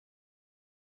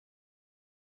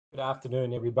Good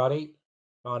afternoon, everybody.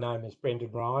 My name is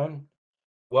Brendan Ryan.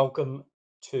 Welcome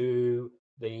to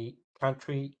the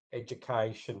Country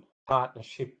Education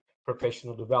Partnership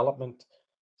Professional Development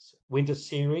Winter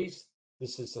Series.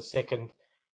 This is the second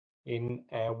in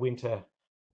our winter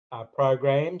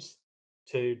programs.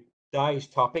 Today's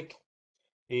topic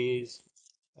is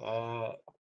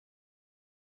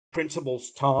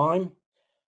principals time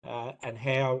and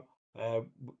how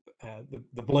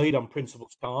the bleed on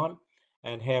principals time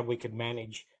and how we can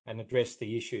manage and address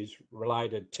the issues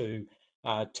related to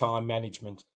time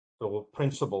management for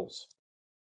principals.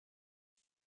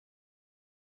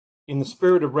 In the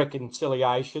spirit of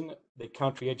reconciliation, the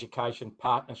Country Education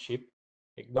Partnership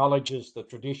acknowledges the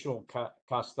traditional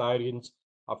custodians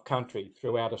of country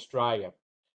throughout Australia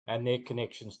and their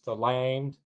connections to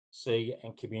land, sea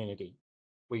and community.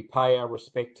 We pay our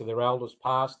respect to their elders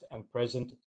past and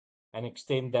present and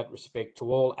extend that respect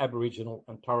to all Aboriginal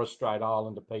and Torres Strait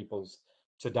Islander peoples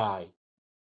today.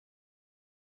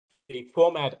 The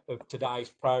format of today's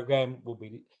program will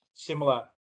be similar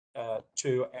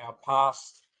to our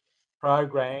past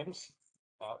programs.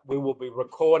 We will be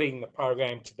recording the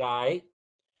program today,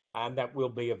 and that will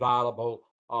be available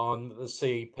on the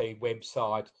CEP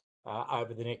website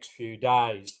over the next few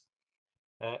days.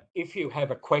 If you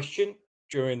have a question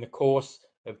during the course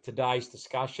of today's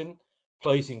discussion,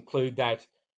 please include that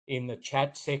in the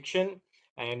chat section,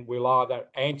 and we'll either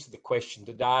answer the question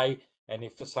today, and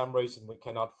if for some reason we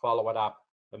cannot follow it up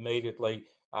immediately,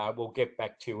 we'll get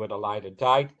back to you at a later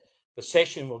date. The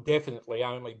session will definitely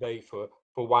only be for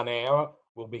 1 hour.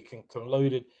 Will be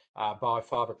concluded by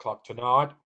 5 o'clock tonight.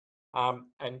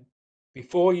 And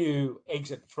before you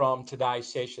exit from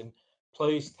today's session,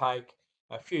 please take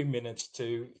a few minutes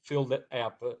to fill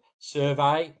out the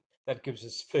survey. That gives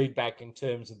us feedback in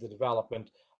terms of the development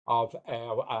of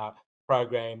our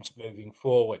programs moving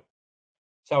forward.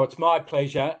 So it's my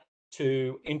pleasure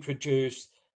to introduce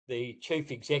the Chief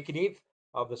Executive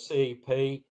of the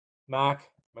CEP, Mark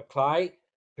McClay,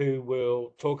 who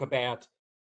will talk about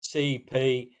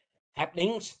CEP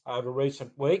happenings over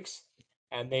recent weeks,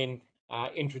 and then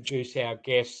introduce our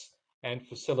guests and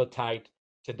facilitate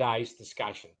today's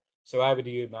discussion. So over to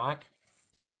you, Mark.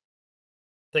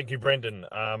 Thank you, Brendan.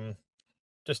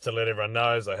 Just to let everyone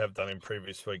know, as I have done in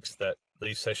previous weeks, that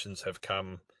these sessions have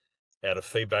come out of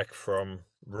feedback from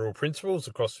rural principals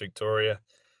across Victoria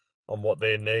on what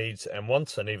their needs and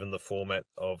wants, and even the format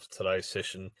of today's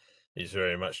session is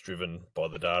very much driven by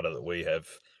the data that we have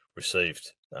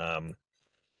received.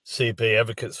 CEP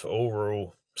advocates for all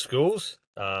rural schools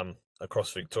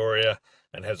across Victoria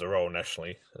and has a role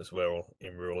nationally as well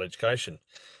in rural education.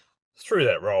 Through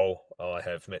that role, I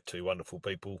have met two wonderful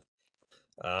people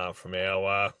from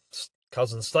our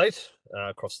cousin state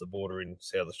across the border in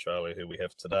South Australia who we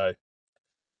have today.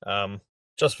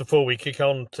 Just before we kick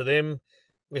on to them,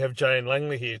 we have Jane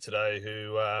Langley here today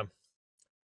who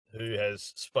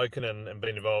has spoken and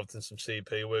been involved in some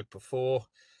CEP work before.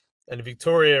 And in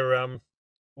Victoria,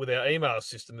 with our email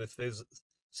system, if there's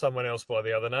someone else by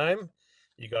the other name,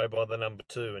 you go by the number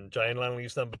 2, and Jane Langley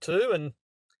is number 2. And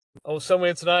I was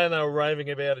somewhere today and they were raving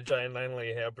about Jane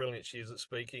Langley, how brilliant she is at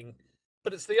speaking.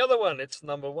 But it's the other one, it's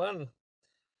number 1.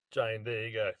 Jane, there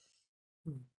you go.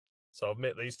 So I've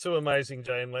met these two amazing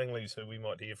Jane Langleys who we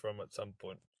might hear from at some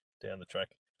point down the track.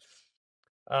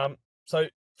 So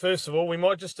first of all, we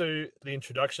might just do the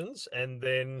introductions, and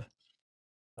then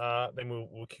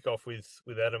we'll kick off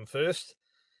with Adam first.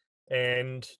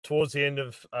 And towards the end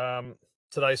of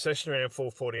today's session, around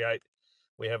 4:48,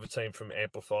 we have a team from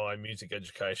Amplify Music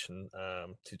Education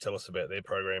to tell us about their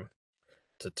program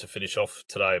to finish off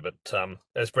today. But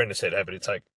as Brenda said, happy to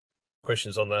take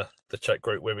questions on the chat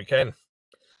group where we can.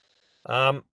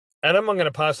 Adam, I'm going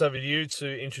to pass over to you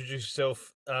to introduce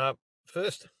yourself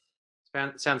first.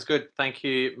 Sounds good. Thank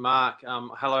you, Mark.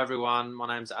 Hello, everyone. My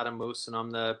name's Adam Wilson.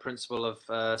 I'm the principal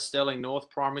of Stirling North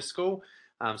Primary School.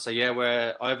 So yeah,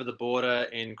 we're over the border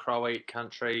in Croweat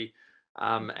country,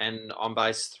 and I'm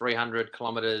based 300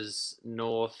 kilometres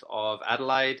north of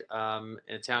Adelaide,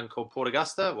 in a town called Port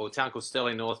Augusta. Well, a town called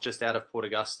Stirling North, just out of Port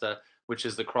Augusta, which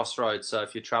is the crossroads. So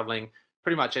if you're travelling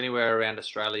pretty much anywhere around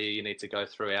Australia, you need to go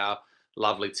through our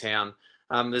lovely town.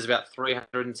 There's about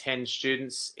 310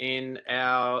 students in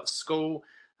our school,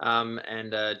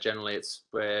 and generally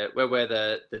we're where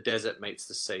the desert meets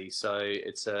the sea. So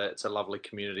it's a lovely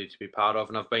community to be part of,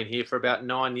 and I've been here for about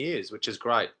 9 years, which is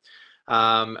great.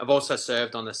 I've also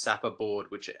served on the SAPA board,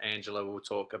 which Angela will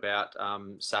talk about,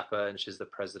 SAPA, and she's the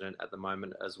president at the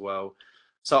moment as well.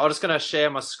 So I'm just going to share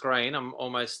my screen. I'm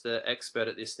almost the expert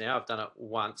at this now. I've done it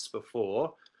once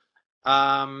before.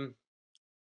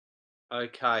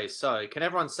 Okay, so can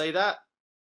everyone see that?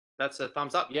 That's a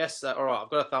thumbs up. Yes. All right. I've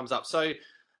got a thumbs up. So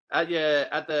at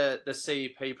the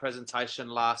CEP presentation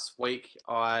last week,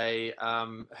 I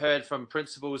heard from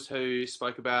principals who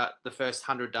spoke about the first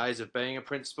 100 days of being a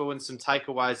principal, and some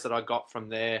takeaways that I got from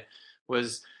there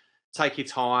was take your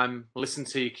time, listen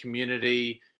to your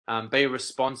community, be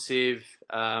responsive,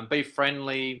 be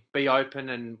friendly, be open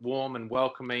and warm and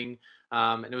welcoming.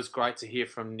 And it was great to hear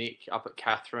from Nick up at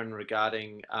Catherine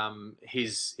regarding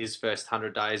his first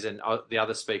 100 days, and the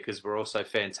other speakers were also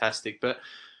fantastic. But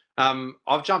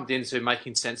I've jumped into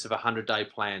making sense of a 100-day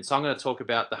plan. So I'm going to talk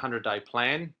about the 100-day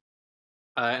plan.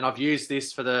 And I've used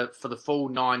this for the full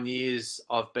 9 years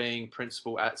of being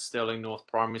principal at Stirling North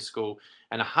Primary School.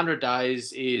 And 100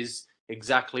 days is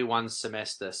exactly one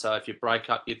semester. So if you break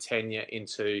up your tenure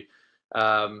into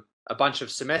a bunch of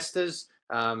semesters,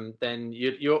 then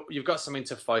you've got something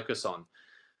to focus on.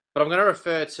 But I'm going to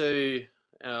refer to,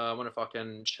 I wonder if I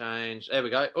can change. There we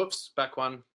go. Oops, back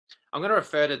one. I'm going to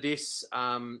refer to this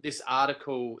this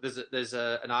article. There's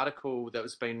an article that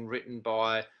was been written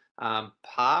by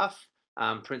PAF,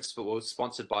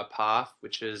 sponsored by PAF,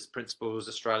 which is Principals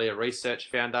Australia Research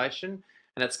Foundation,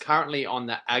 and it's currently on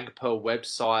the AGPA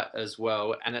website as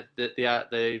well. And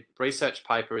the research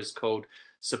paper is called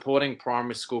 "Supporting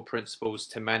Primary School Principals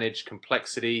to Manage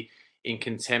Complexity in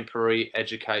Contemporary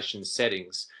Education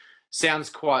Settings." Sounds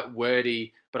quite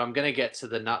wordy, but I'm going to get to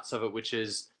the nuts of it, which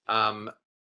is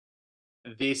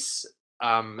this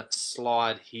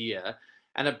slide here,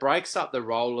 and it breaks up the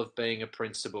role of being a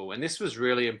principal. And this was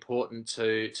really important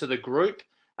to the group.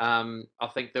 I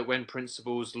think that when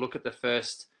principals look at the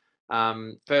first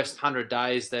 100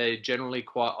 days, they're generally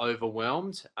quite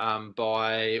overwhelmed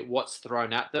by what's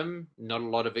thrown at them. Not a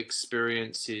lot of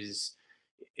experience is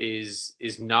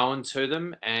known to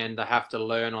them, and they have to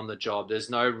learn on the job. There's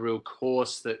no real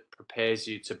course that prepares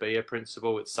you to be a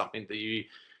principal. It's something that you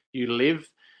live.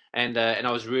 And I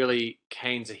was really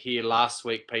keen to hear last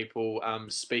week people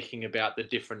speaking about the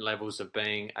different levels of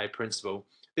being a principal.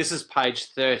 This is page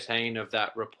 13 of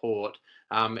that report.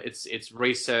 It's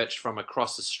research from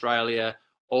across Australia,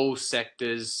 all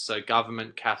sectors, so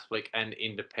government, Catholic and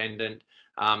independent,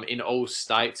 in all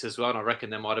states as well. And I reckon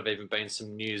there might have even been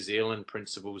some New Zealand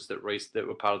principals that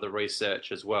were part of the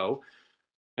research as well.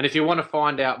 And if you want to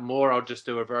find out more, I'll just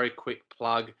do a very quick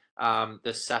plug.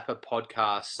 The SAPA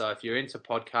podcast. So if you're into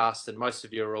podcasts, and most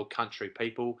of you are all country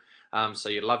people, so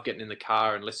you love getting in the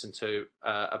car and listen to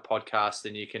a podcast,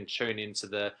 then you can tune into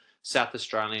the South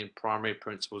Australian Primary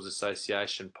Principals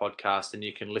Association podcast, and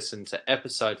you can listen to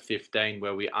episode 15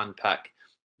 where we unpack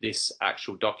this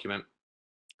actual document.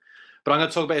 But I'm going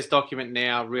to talk about this document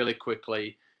now really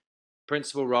quickly.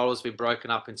 Principal role has been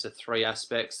broken up into three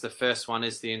aspects. The first one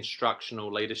is the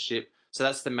instructional leadership. So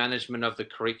that's the management of the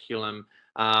curriculum,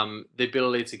 the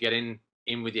ability to get in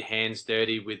with your hands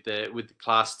dirty with the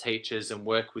class teachers and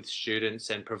work with students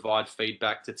and provide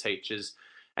feedback to teachers.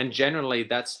 And generally,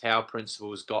 that's how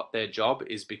principals got their job,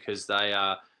 is because they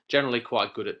are generally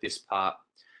quite good at this part.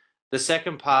 The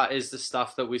second part is the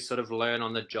stuff that we sort of learn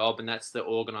on the job, and that's the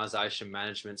organisation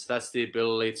management. So that's the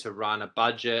ability to run a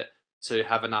budget, to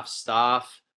have enough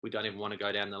staff. We don't even want to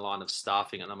go down the line of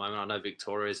staffing at the moment. I know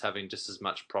Victoria is having just as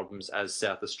much problems as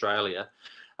South Australia.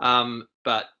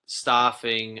 But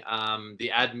staffing,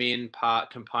 the admin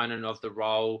component of the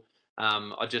role.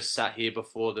 I just sat here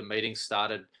before the meeting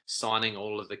started signing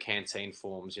all of the canteen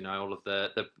forms, all of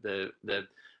the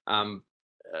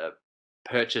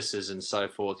purchases and so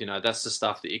forth. That's the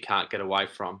stuff that you can't get away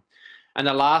from. And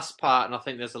the last part, and I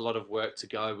think there's a lot of work to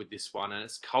go with this one, and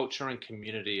it's culture and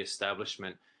community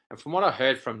establishment. And from what I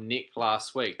heard from Nick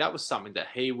last week, that was something that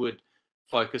he would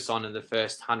focus on in the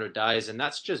first 100 days, and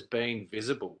that's just being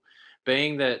visible,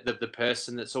 being the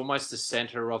person that's almost the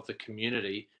center of the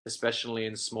community, especially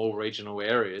in small regional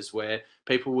areas where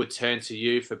people would turn to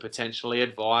you for potentially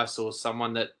advice, or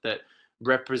someone that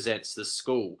represents the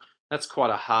school. That's quite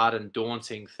a hard and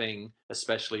daunting thing,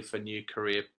 especially for new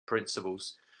career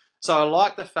principals. So I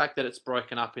like the fact that it's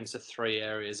broken up into three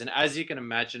areas. And as you can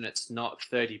imagine, it's not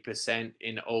 30%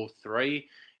 in all three.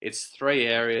 It's three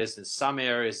areas, and some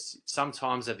areas,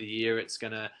 sometimes of the year, it's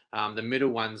going to, the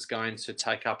middle one's going to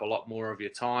take up a lot more of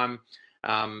your time.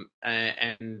 And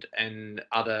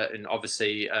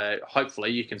obviously, hopefully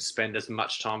you can spend as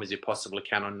much time as you possibly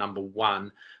can on number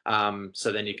one.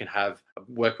 So then you can have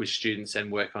work with students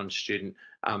and work on student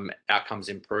outcomes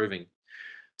improving.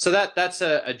 So that's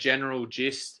a general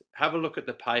gist. Have a look at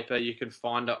the paper. You can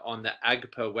find it on the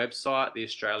AGPA website, the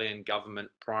Australian Government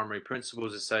Primary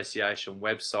Principals Association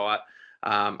website.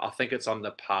 I think it's on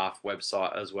the PAF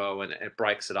website as well, and it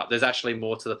breaks it up. There's actually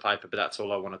more to the paper, but that's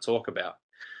all I want to talk about.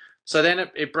 So then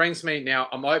it brings me now,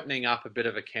 I'm opening up a bit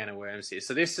of a can of worms here.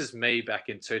 So this is me back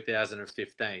in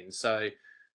 2015. So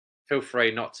feel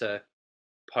free not to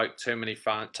poke too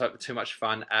much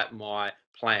fun at my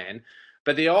plan.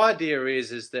 But the idea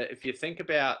is that if you think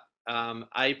about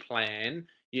a plan,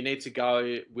 you need to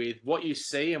go with what you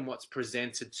see and what's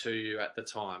presented to you at the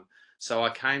time. So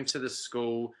I came to the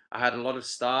school, I had a lot of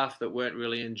staff that weren't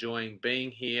really enjoying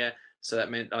being here. So that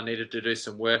meant I needed to do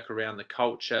some work around the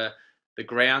culture. The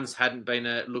grounds hadn't been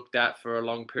looked at for a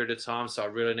long period of time, so I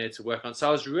really needed to work on. So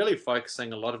I was really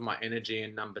focusing a lot of my energy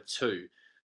in number 2.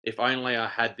 If only I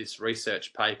had this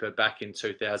research paper back in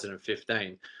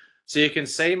 2015. So you can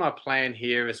see my plan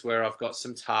here is where I've got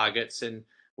some targets, and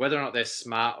whether or not they're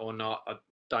smart or not, I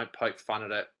don't poke fun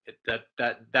at it.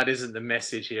 That isn't the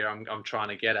message here I'm trying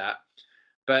to get at.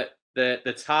 But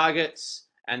the targets,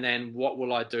 and then what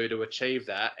will I do to achieve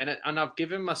that? And I've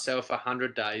given myself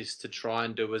 100 days to try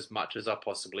and do as much as I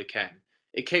possibly can.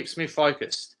 It keeps me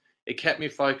focused. It kept me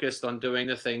focused on doing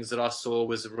the things that I saw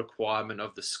was a requirement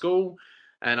of the school.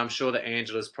 And I'm sure that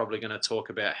Angela's probably going to talk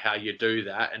about how you do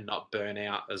that and not burn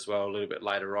out as well a little bit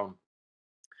later on.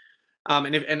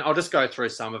 And I'll just go through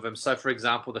some of them. So, for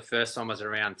example, the first one was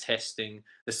around testing.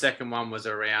 The second one was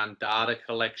around data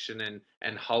collection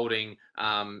and holding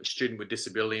student with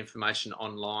disability information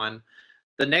online.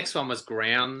 The next one was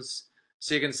grounds.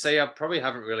 So you can see I probably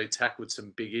haven't really tackled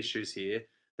some big issues here.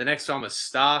 The next one was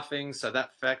staffing. So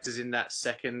that factors in that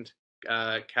second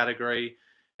category.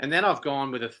 And then I've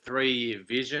gone with a 3-year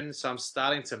vision. So I'm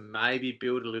starting to maybe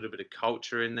build a little bit of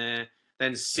culture in there.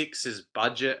 Then 6 is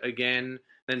budget again.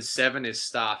 Then 7 is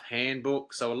staff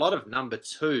handbook. So a lot of number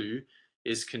 2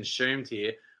 is consumed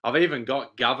here. I've even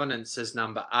got governance as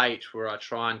number 8, where I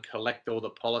try and collect all the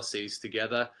policies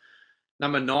together.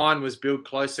 Number 9 was build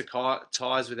closer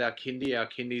ties with our kindy. Our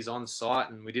kindy's on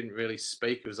site and we didn't really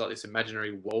speak. It was like this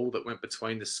imaginary wall that went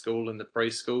between the school and the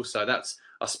preschool. So that's,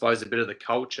 I suppose, a bit of the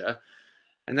culture.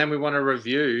 And then we want to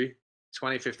review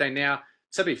 2015. Now,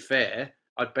 to be fair,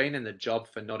 I'd been in the job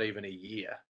for not even a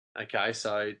year. Okay,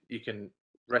 so you can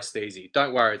rest easy.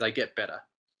 Don't worry, they get better.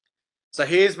 So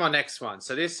here's my next one.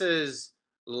 So this is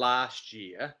last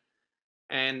year,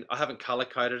 and I haven't color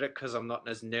coded it because I'm not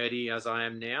as nerdy as I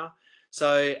am now.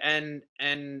 So, and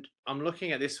I'm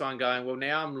looking at this one going, well,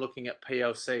 now I'm looking at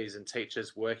PLCs and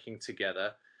teachers working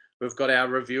together. We've got our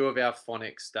review of our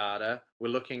phonics data. We're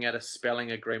looking at a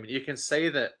spelling agreement. You can see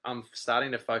that I'm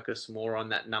starting to focus more on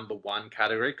that number 1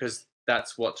 category because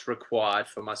that's what's required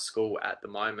for my school at the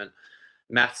moment.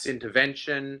 Maths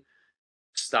intervention,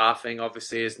 staffing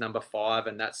obviously is number 5,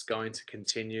 and that's going to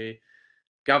continue.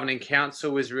 Governing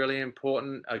council is really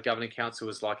important. A governing council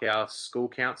is like our school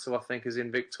council, I think, is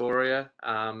in Victoria.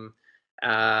 And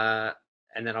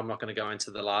then I'm not going to go into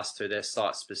the last 2, they're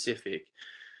site specific.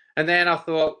 And then I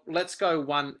thought, let's go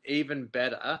one even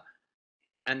better.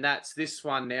 And that's this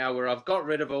one now, where I've got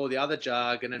rid of all the other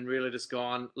jargon and really just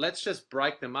gone, let's just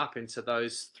break them up into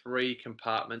those 3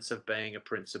 compartments of being a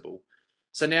principal.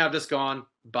 So now I've just gone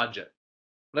budget.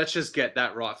 Let's just get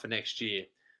that right for next year.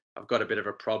 I've got a bit of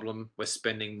a problem. We're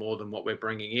spending more than what we're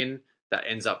bringing in. That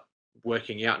ends up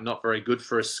working out not very good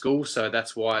for a school. So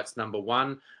that's why it's number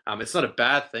 1. It's not a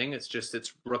bad thing. It's just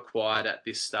it's required at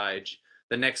this stage.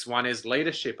 The next one is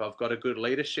leadership. I've got a good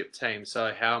leadership team.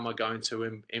 So how am I going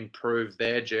to improve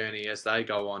their journey as they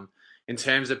go on? In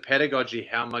terms of pedagogy,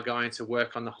 how am I going to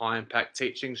work on the high impact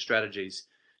teaching strategies?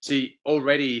 See,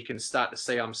 already you can start to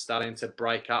see I'm starting to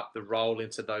break up the role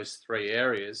into those 3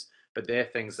 areas, but they're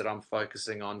things that I'm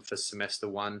focusing on for semester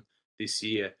 1 this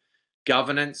year.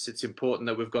 Governance, it's important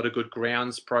that we've got a good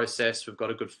grounds process. We've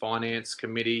got a good finance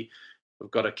committee.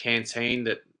 We've got a canteen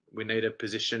that we need a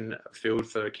position filled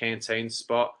for a canteen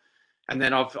spot. And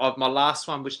then I've my last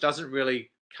one, which doesn't really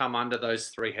come under those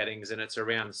 3 headings, and it's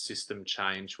around system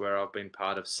change, where I've been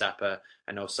part of SAPA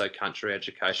and also Country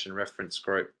Education Reference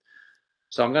Group.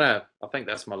 So I think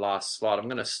that's my last slide. I'm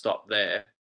going to stop there.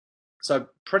 So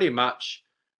pretty much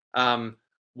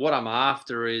what I'm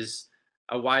after is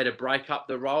a way to break up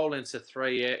the role into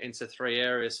 3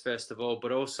 areas, first of all,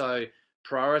 but also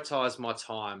prioritize my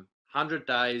time. 100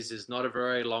 days is not a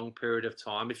very long period of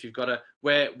time. If you've got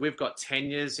we've got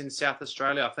tenures in South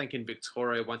Australia. I think in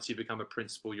Victoria, once you become a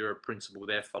principal, you're a principal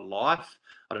there for life.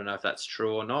 I don't know if that's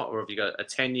true or not, or have you got a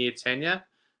 10-year tenure?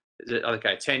 Is it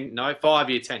okay?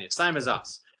 5-year tenure, same as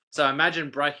us. So imagine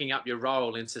breaking up your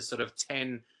role into sort of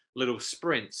 10 little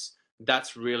sprints.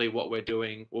 That's really what we're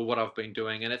doing, or what I've been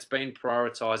doing, and it's been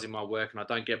prioritizing my work, and I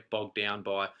don't get bogged down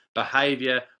by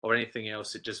behavior or anything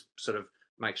else. It just sort of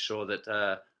makes sure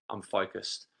that I'm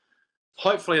focused.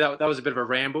 hopefully that was a bit of a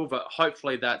ramble, but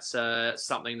hopefully that's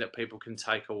something that people can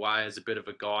take away as a bit of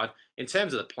a guide. In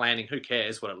terms of the planning, who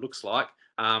cares what it looks like?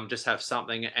 Just have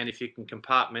something, and if you can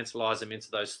compartmentalise them into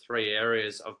those 3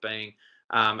 areas of being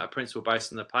a principle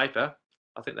based in the paper,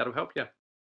 I think that'll help you.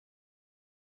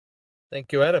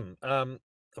 Thank you, Adam.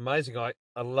 Amazing.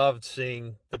 I loved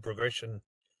seeing the progression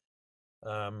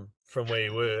from where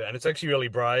you were, and it's actually really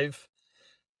brave.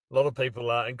 A lot of people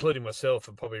are, including myself,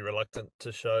 are probably reluctant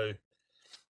to show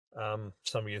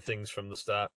some of your things from the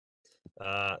start.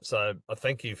 So I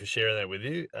thank you for sharing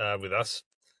that with us.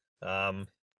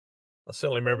 I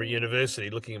certainly remember at university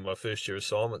looking at my first year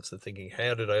assignments and thinking,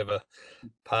 how did I ever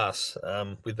pass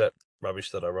with that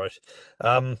rubbish that I wrote?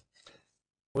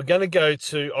 We're going to go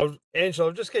to Angela.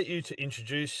 I'll just get you to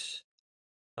introduce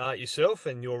yourself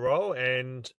and your role,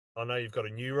 and I know you've got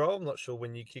a new role. I'm not sure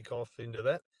when you kick off into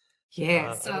that.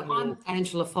 Yeah, so I'm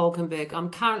Angela Falkenberg. I'm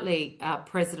currently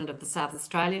president of the South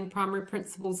Australian Primary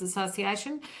Principals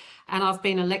Association, and I've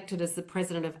been elected as the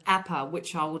president of APA,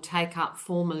 which I will take up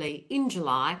formally in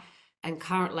July. And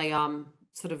currently I'm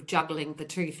sort of juggling the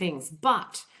 2 things.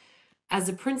 But as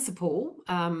a principal,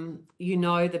 you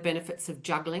know the benefits of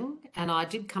juggling. And I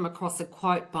did come across a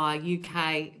quote by a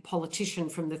UK politician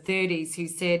from the 30s who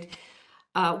said,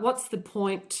 what's the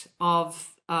point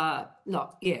of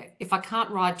if I can't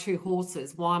ride 2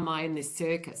 horses, why am I in this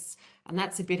circus? And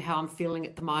that's a bit how I'm feeling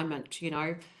at the moment. You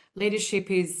know, leadership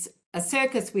is a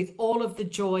circus with all of the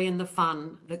joy and the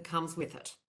fun that comes with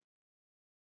it.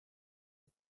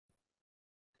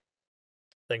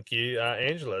 Thank you,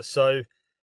 Angela. So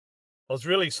I was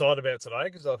really excited about today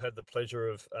because I've had the pleasure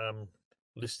of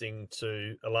listening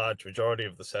to a large majority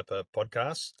of the SAPA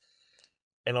podcasts.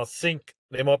 And I think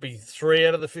there might be 3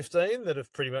 out of the 15 that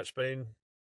have pretty much been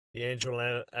the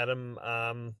Angela and Adam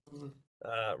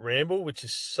ramble, which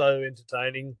is so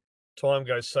entertaining. Time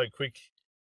goes so quick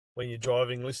when you're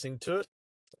driving, listening to it.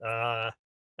 And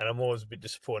I'm always a bit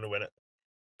disappointed when it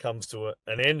comes to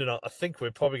an end. And I think we're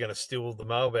probably going to steal the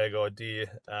mailbag idea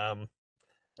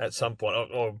at some point.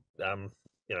 I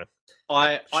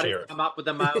didn't come up with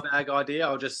the mailbag idea.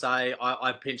 I'll just say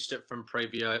I pinched it from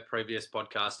previous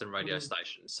podcast and radio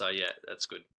stations. So yeah, that's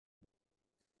good.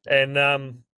 And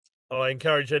I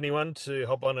encourage anyone to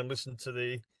hop on and listen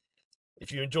to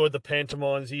if you enjoyed the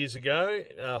pantomimes years ago,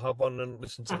 hop on and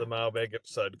listen to the mailbag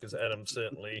episode, because Adam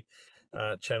certainly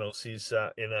channels his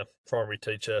inner primary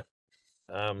teacher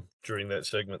during that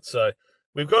segment. So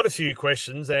we've got a few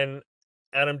questions, and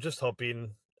Adam, just hop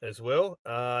in as well.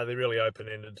 They're really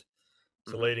open-ended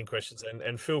to leading questions,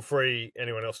 and feel free,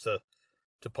 anyone else, to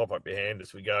pop up your hand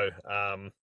as we go.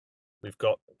 We've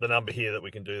got the number here that we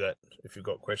can do that if you've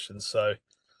got questions. So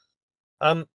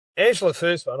Angela,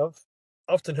 first one, I've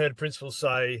often heard principals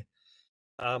say,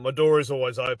 my door is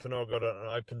always open, I've got an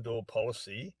open door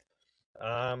policy.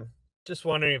 Just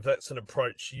wondering if that's an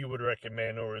approach you would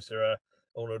recommend, or is there an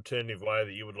alternative way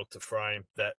that you would look to frame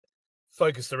that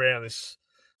focused around this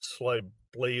slow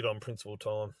bleed on principal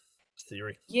time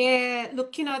theory? Yeah,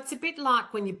 look, you know, it's a bit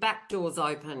like when your back door's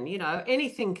open, you know,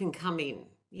 anything can come in.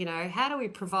 You know, how do we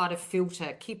provide a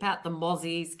filter, keep out the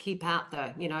mozzies, keep out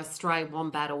the, you know, stray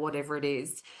wombat or whatever it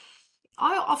is?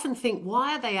 I often think,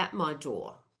 why are they at my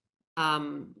door?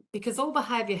 Because all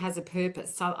behaviour has a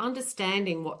purpose. So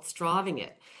understanding what's driving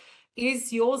it.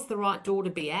 Is yours the right door to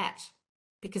be at?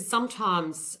 Because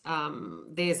sometimes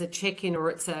there's a check-in or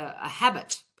it's a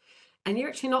habit, and you're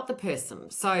actually not the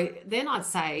person. So then I'd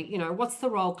say, you know, what's the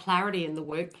role clarity in the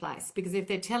workplace? Because if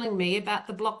they're telling me about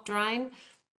the block drain,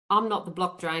 I'm not the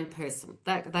block drain person.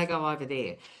 They go over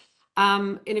there.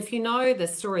 And if you know the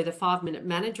story of the 5-minute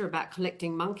manager about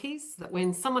collecting monkeys, that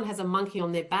when someone has a monkey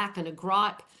on their back and a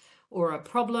gripe or a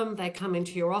problem, they come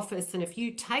into your office, and if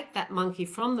you take that monkey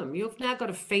from them, you've now got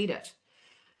to feed it.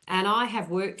 And I have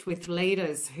worked with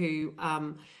leaders who,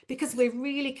 because we're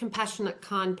really compassionate,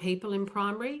 kind people in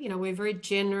primary, you know, we're very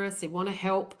generous, we want to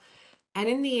help. And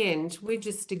in the end, we're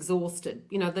just exhausted.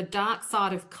 You know, the dark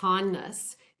side of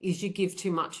kindness is you give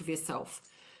too much of yourself.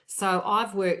 So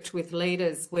I've worked with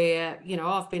leaders where, you know,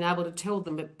 I've been able to tell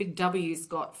them that Big W's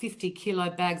got 50-kilo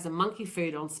bags of monkey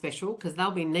food on special because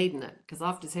they'll be needing it, because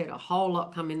I've just heard a whole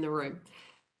lot come in the room.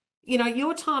 You know,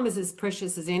 your time is as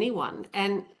precious as anyone.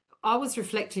 And I was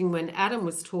reflecting when Adam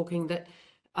was talking that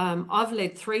I've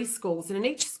led 3 schools, and in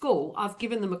each school I've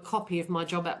given them a copy of my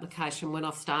job application when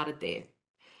I've started there,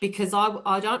 because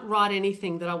I don't write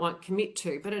anything that I won't commit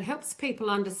to, but it helps people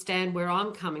understand where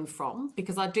I'm coming from,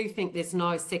 because I do think there's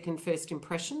no first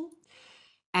impression.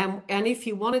 And if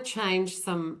you want to change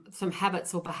some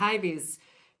habits or behaviours,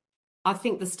 I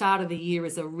think the start of the year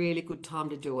is a really good time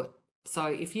to do it. So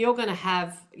if you're going to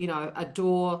have, you know, a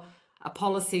door a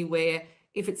policy where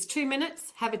if it's 2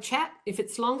 minutes, have a chat. If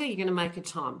it's longer, you're going to make a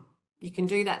time. You can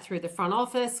do that through the front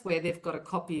office where they've got a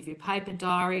copy of your paper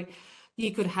diary.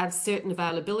 You could have certain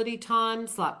availability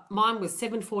times, like mine was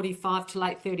 7:45 to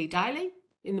 8:30 daily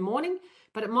in the morning,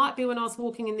 but it might be when I was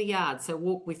walking in the yard, so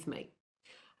walk with me.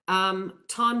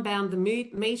 Time bound the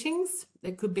meetings,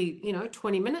 it could be,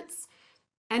 20 minutes.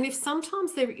 And if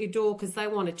sometimes they're at your door because they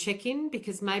want to check in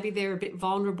because maybe they're a bit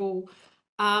vulnerable,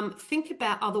 think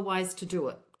about other ways to do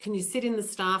it. Can you sit in the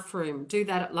staff room, do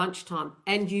that at lunchtime,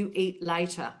 and you eat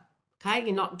later? Okay,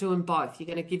 you're not doing both. You're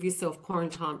going to give yourself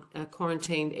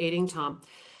quarantined eating time.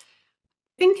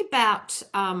 Think about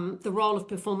the role of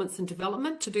performance and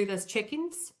development to do those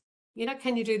check-ins.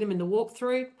 Can you do them in the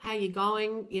walkthrough? How are you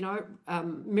going?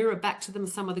 Mirror back to them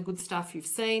some of the good stuff you've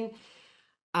seen.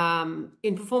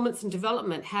 In performance and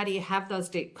development, how do you have those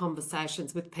deep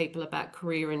conversations with people about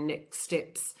career and next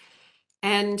steps?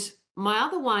 And my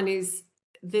other one is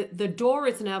the door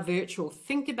is now virtual.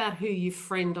 Think about who you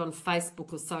friend on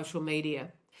Facebook or social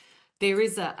media. There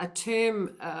is a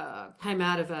term came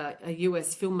out of a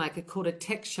US filmmaker called a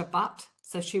tech Shabbat.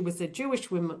 So she was a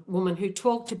Jewish woman who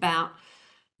talked about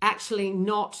actually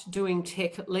not doing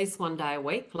tech at least one day a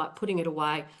week, like putting it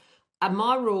away.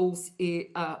 My rules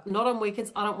are not on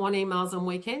weekends. I don't want emails on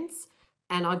weekends,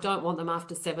 and I don't want them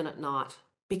after 7 at night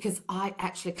because I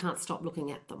actually can't stop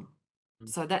looking at them.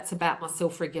 So that's about my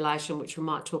self-regulation, which we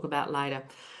might talk about later.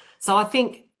 So I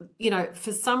think,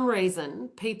 for some reason,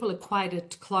 people equate a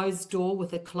closed door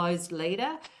with a closed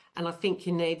leader. And I think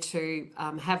you need to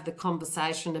have the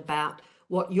conversation about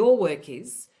what your work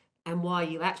is and why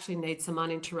you actually need some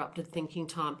uninterrupted thinking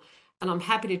time. And I'm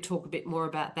happy to talk a bit more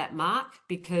about that, Mark,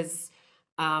 because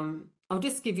I'll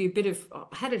just give you a bit of,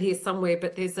 I had it here somewhere,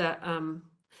 but there's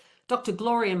Dr.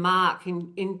 Gloria Mark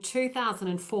in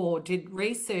 2004 did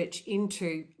research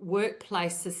into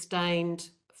workplace sustained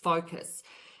focus.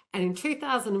 And in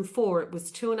 2004, it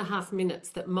was 2.5 minutes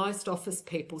that most office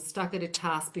people stuck at a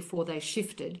task before they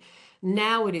shifted.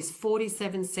 Now it is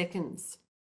 47 seconds.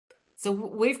 So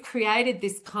we've created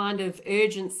this kind of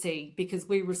urgency because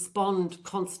we respond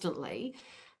constantly.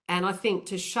 And I think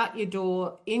to shut your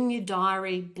door in your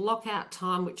diary, block out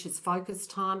time, which is focus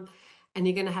time, and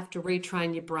you're going to have to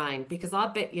retrain your brain because I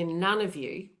bet you none of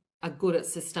you are good at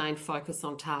sustained focus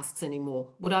on tasks anymore.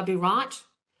 Would I be right?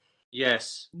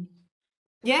 Yes.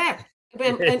 Yeah.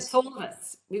 And Yes. it's all of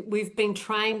us. We've been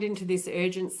trained into this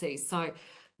urgency. So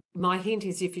my hint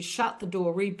is if you shut the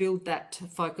door, rebuild that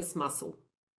focus muscle.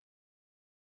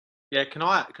 Yeah, can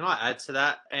I add to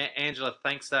that, Angela?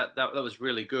 Thanks. That was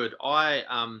really good. I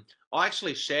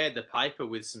actually shared the paper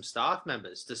with some staff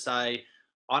members to say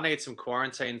I need some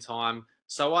quarantine time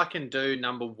so I can do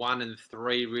number 1 and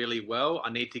 3 really well.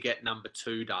 I need to get number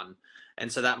 2 done, and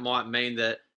so that might mean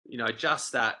that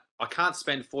just that I can't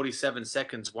spend 47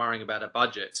 seconds worrying about a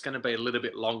budget. It's going to be a little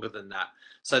bit longer than that.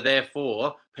 So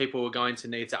therefore, people are going to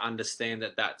need to understand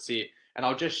that that's it. And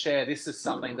I'll just share, this is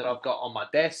something that I've got on my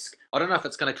desk. I don't know if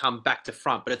it's going to come back to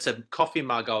front, but it's a coffee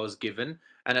mug I was given,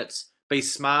 and it's be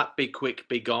smart, be quick,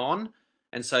 be gone.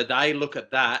 And so they look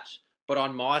at that, but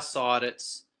on my side,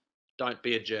 it's don't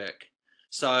be a jerk.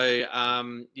 So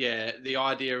yeah, the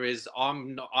idea is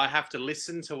I have to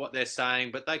listen to what they're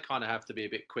saying, but they kind of have to be a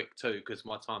bit quick too, because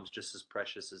my time's just as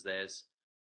precious as theirs.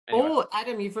 Anyway. Oh,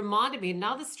 Adam, you've reminded me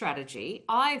another strategy.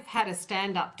 I've had a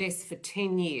stand-up desk for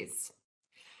 10 years.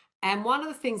 And one of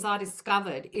the things I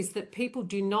discovered is that people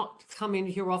do not come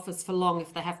into your office for long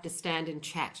if they have to stand and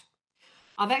chat.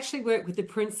 I've actually worked with the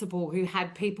principal who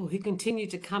had people who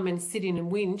continued to come and sit in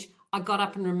and whinge. I got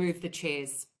up and removed the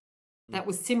chairs. That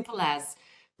was simple as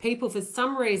people, for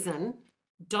some reason,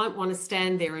 don't want to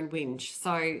stand there and whinge.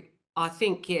 So I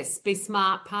think, yes, be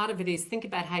smart. Part of it is think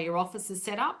about how your office is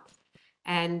set up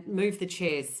and move the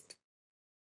chairs.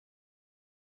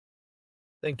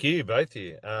 Thank you, both of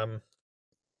you.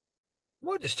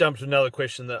 Might just jump to another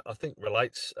question that I think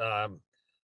relates.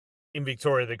 In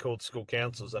Victoria, they're called school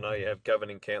councils. I know you have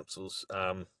governing councils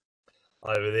over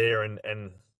there, and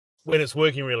when it's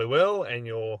working really well and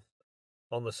you're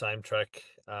on the same track,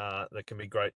 there can be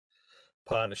great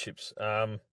partnerships.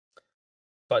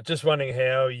 But just wondering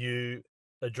how you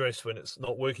address when it's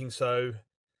not working so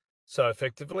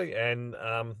effectively. And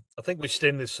I think we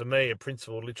stemmed this for me. A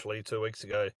principal literally 2 weeks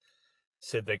ago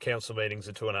said their council meetings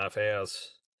are 2.5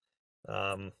 hours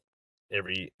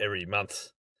every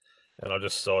month, and I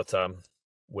just thought,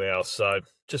 wow. So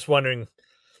just wondering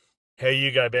how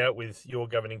you go about with your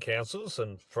governing councils,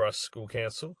 and for us school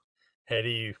council,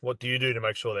 what do you do to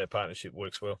make sure that partnership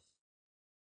works well?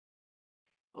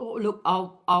 Oh, look,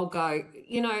 I'll go.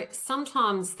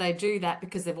 Sometimes they do that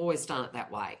because they've always done it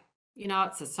that way. You know,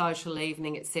 it's a social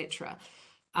evening, etc.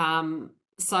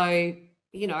 So,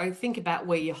 you know, think about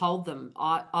where you hold them.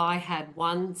 I had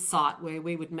one site where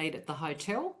we would meet at the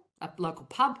hotel, a local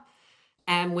pub,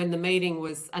 and when the meeting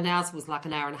was, and ours was like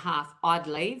an hour and a half, I'd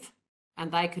leave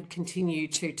and they could continue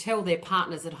to tell their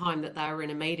partners at home that they were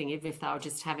in a meeting, even if they were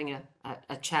just having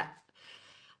a chat.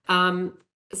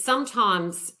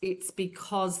 Sometimes it's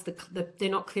because they're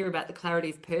not clear about the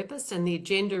clarity of purpose, and the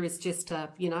agenda is just a,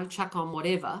 you know, chuck on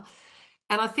whatever.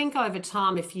 And I think over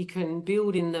time, if you can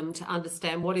build in them to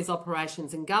understand what is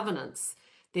operations and governance,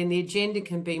 then the agenda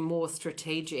can be more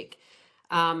strategic.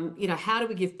 You know, how do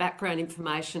we give background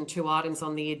information to items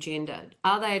on the agenda?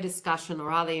 Are they a discussion or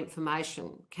are they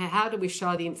information? How do we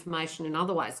show the information in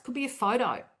other ways? Could be a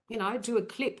photo, you know, do a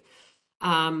clip.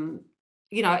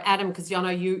 You know, Adam, because I know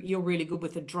you're really good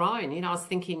with a drone. You know, I was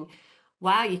thinking,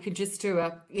 wow, you could just do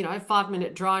a, you know,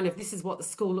 5-minute drone of this is what the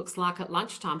school looks like at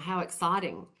lunchtime. How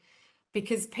exciting.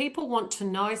 Because people want to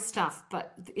know stuff,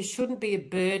 but it shouldn't be a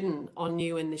burden on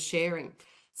you in the sharing.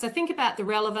 So think about the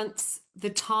relevance, the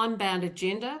time-bound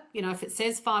agenda. You know, if it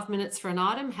says 5 minutes for an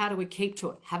item, how do we keep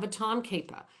to it? Have a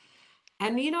timekeeper.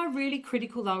 And, you know, really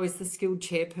critical, though, is the skilled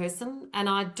chairperson. And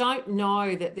I don't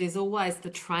know that there's always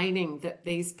the training that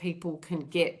these people can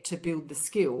get to build the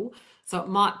skill. So it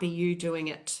might be you doing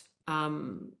it,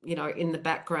 you know, in the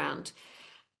background.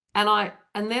 And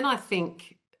then I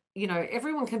think, you know,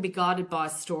 everyone can be guided by a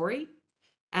story.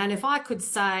 And if I could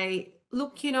say,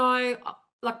 look, you know,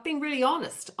 like being really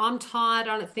honest, I'm tired,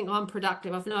 I don't think I'm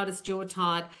productive, I've noticed you're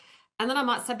tired. And then I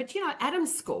might say, but you know,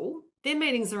 Adam's school, their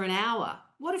meetings are an hour.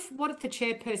 What if the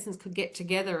chairpersons could get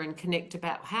together and connect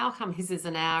about how come his is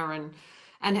an hour, and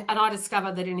I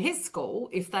discovered that in his school,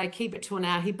 if they keep it to an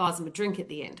hour, he buys them a drink at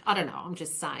the end. I don't know, I'm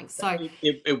just saying. So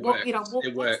it works. You know,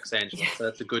 It works, Angela. So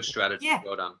that's a good strategy. Yeah.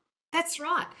 Well done. That's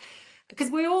right,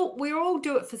 because we all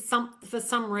do it for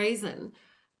some reason,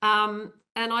 and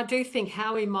I do think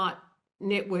how we might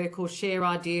network or share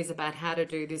ideas about how to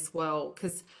do this well.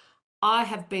 Because I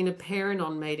have been a parent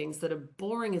on meetings that are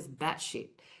boring as batshit,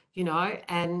 you know,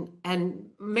 and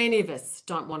many of us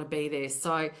don't want to be there.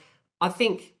 So I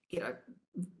think, you know,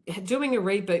 doing a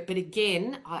reboot, but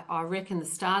again, I reckon the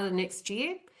start of next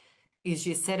year is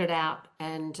you set it out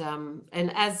and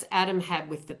as Adam had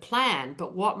with the plan,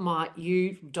 but what might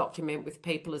you document with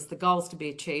people as the goals to be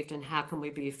achieved and how can we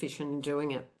be efficient in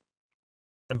doing it?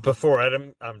 And before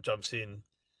Adam jumps in,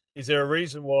 is there a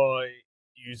reason why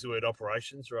you use the word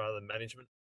operations rather than management?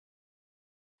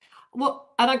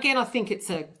 Well, and again, I think it's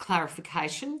a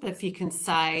clarification, but if you can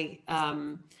say,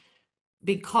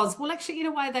 because, well, actually, in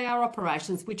a way, they are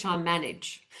operations, which I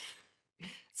manage.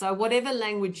 So whatever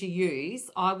language you use,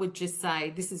 I would just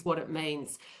say, this is what it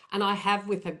means. And I have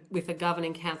with a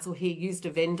governing council here used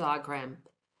a Venn diagram.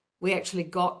 We actually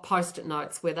got post-it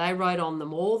notes where they wrote on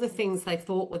them all the things they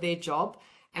thought were their job.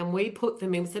 And we put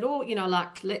them in, said, oh, you know,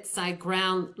 like, let's say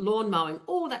lawn mowing.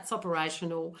 Oh, that's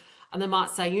operational. And they might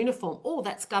say uniform. Oh,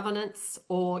 that's governance.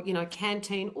 Or, you know,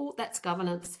 canteen. Oh, that's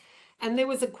governance. And there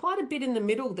was quite a bit in the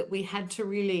middle that we had to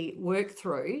really work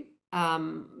through.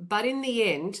 But in the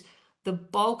end, the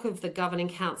bulk of the governing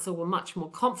council were much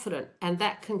more confident, and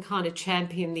that can kind of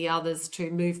champion the others to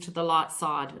move to the light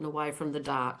side and away from the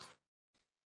dark.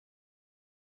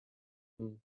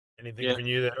 Anything from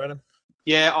you there, Adam?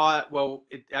 Yeah, well,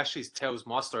 it actually tells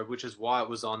my story, which is why it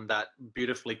was on that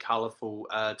beautifully colourful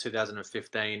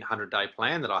 2015 100-day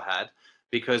plan that I had,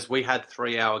 because we had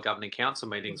 3-hour governing council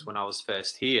meetings when I was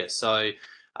first here. So,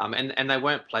 and they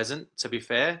weren't pleasant, to be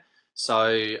fair.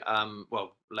 So,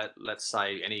 well, let's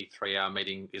say any 3-hour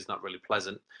meeting is not really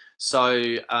pleasant.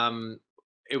 So,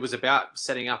 it was about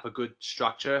setting up a good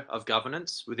structure of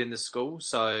governance within the school.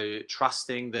 So,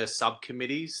 trusting the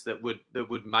subcommittees that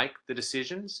would make the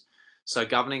decisions. So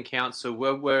governing council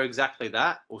were exactly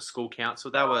that, or school council.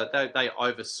 They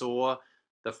oversaw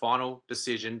the final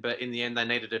decision, but in the end they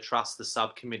needed to trust the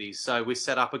subcommittees. So we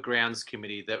set up a grounds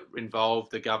committee that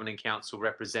involved the governing council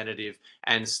representative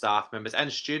and staff members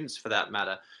and students for that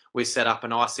matter. We set up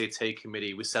an ICT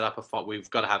committee. We set up we've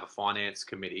got to have a finance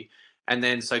committee. And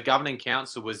then so governing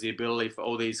council was the ability for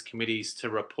all these committees to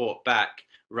report back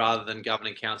rather than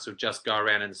governing council just go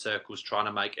around in circles trying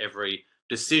to make every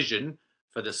decision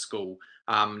for the school.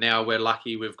 Now we're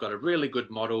lucky we've got a really good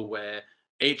model where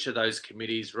each of those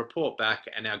committees report back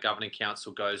and our governing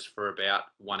council goes for about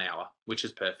 1 hour, which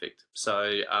is perfect.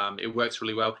 So it works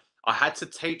really well. I had to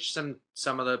teach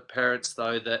some of the parents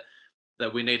though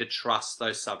that we need to trust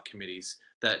those subcommittees,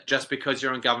 that just because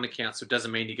you're on governing council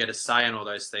doesn't mean you get a say in all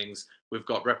those things. We've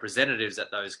got representatives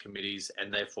at those committees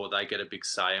and therefore they get a big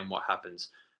say in what happens.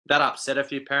 That upset a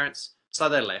few parents, so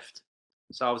they left.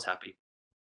 So I was happy.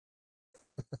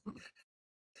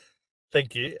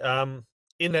 Thank you.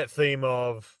 In that theme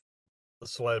of the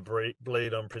slow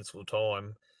bleed on principal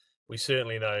time, we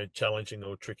certainly know challenging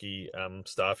or tricky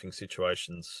staffing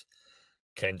situations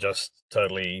can just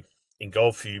totally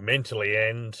engulf you mentally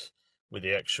and with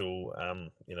the actual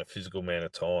physical amount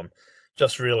of time.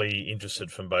 Just really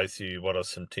interested from both of you, what are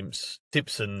some tips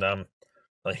and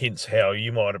hints how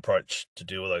you might approach to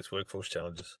deal with those workforce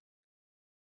challenges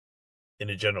in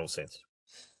a general sense?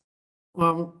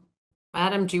 Well,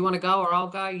 Adam, do you want to go or I'll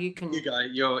go? You can. You go.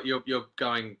 You're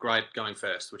going great, going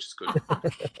first, which is good.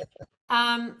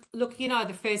 Look,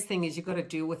 the first thing is you've got to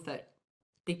deal with it,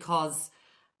 because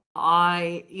there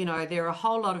are a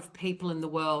whole lot of people in the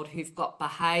world who've got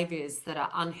behaviours that are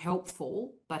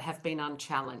unhelpful but have been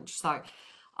unchallenged. So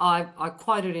I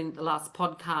quoted in the last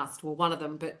podcast, well, one of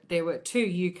them, but there were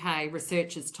two UK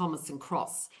researchers, Thomas and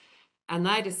Cross, and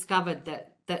they discovered that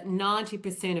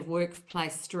 90% of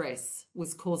workplace stress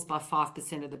was caused by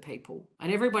 5% of the people.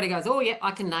 And everybody goes, oh, yeah,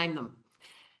 I can name them.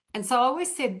 And so I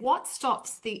always said, what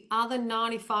stops the other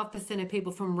 95% of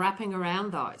people from wrapping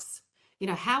around those?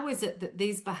 How is it that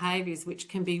these behaviours, which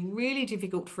can be really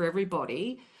difficult for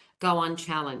everybody, go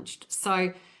unchallenged?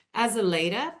 So as a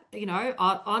leader,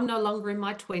 I'm no longer in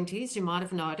my 20s, you might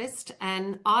have noticed,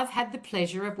 and I've had the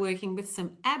pleasure of working with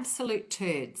some absolute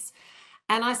turds.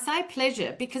 And I say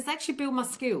pleasure because they actually build my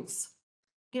skills.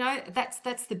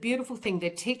 That's the beautiful thing. They're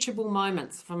teachable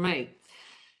moments for me.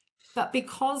 But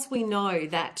because we know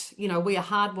that, we are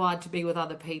hardwired to be with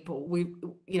other people,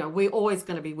 we're always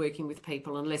going to be working with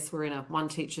people unless we're in a one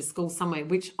teacher school somewhere,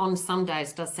 which on some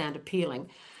days does sound appealing.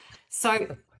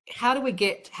 So how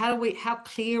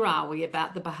clear are we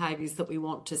about the behaviours that we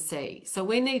want to see? So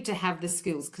we need to have the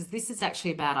skills, because this is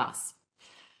actually about us.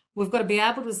 We've got to be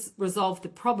able to resolve the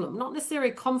problem, not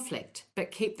necessarily conflict,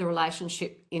 but keep the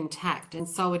relationship intact. And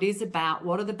so it is about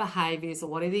what are the behaviours or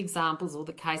what are the examples or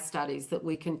the case studies that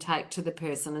we can take to the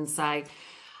person and say,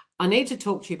 I need to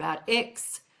talk to you about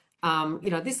X.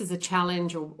 This is a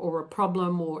challenge or a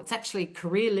problem, or it's actually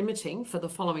career limiting for the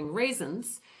following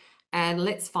reasons. And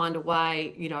let's find a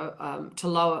way,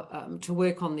 to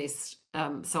work on this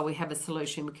so we have a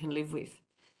solution we can live with.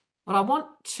 But I want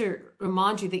to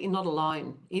remind you that you're not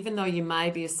alone. Even though you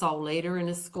may be a sole leader in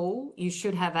a school, you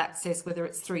should have access, whether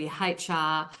it's through your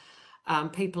HR,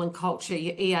 people and culture,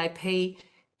 your EAP.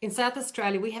 In South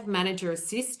Australia, we have Manager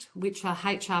Assist, which are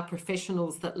HR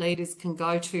professionals that leaders can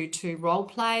go to role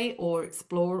play or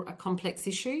explore a complex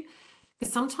issue.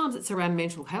 Because sometimes it's around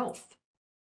mental health.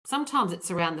 Sometimes it's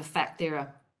around the fact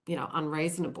they're,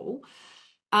 unreasonable.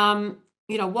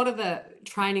 What are the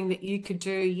training that you could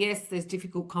do? Yes, there's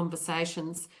difficult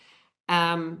conversations.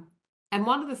 And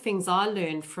one of the things I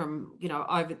learned from,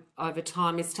 over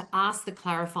time is to ask the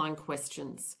clarifying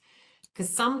questions.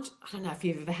 Because I don't know if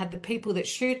you've ever had the people that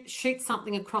shoot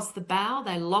something across the bow,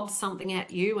 they lob something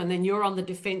at you and then you're on the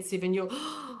defensive and you're,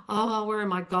 oh, where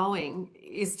am I going?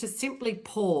 Is to simply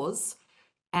pause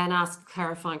and ask a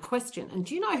clarifying question. And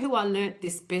do you know who I learnt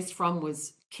this best from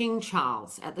was King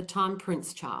Charles, at the time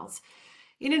Prince Charles.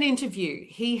 In an interview,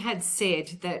 he had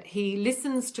said that he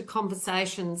listens to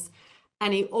conversations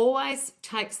and he always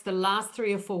takes the last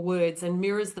 3 or 4 words and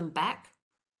mirrors them back.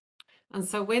 And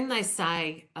so when they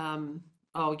say,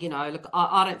 look,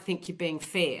 I don't think you're being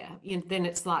fair, then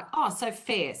it's like, oh, so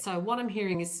fair. So what I'm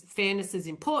hearing is fairness is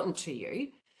important to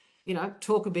you.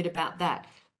 Talk a bit about that.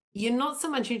 You're not so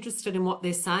much interested in what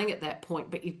they're saying at that point,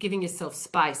 but you're giving yourself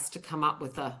space to come up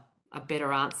with a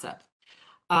better answer.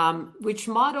 Which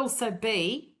might also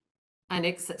be an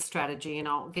exit strategy, and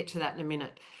I'll get to that in a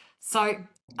minute. So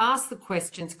ask the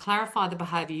questions, clarify the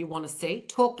behaviour you want to see,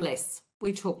 talk less.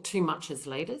 We talk too much as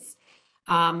leaders.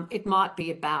 It might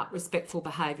be about respectful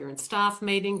behaviour in staff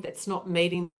meeting that's not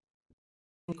meeting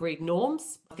agreed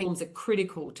norms. Norms are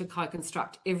critical to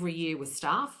co-construct every year with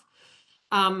staff.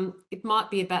 It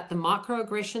might be about the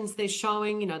microaggressions they're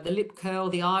showing, the lip curl,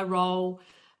 the eye roll,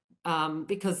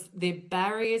 because they're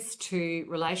barriers to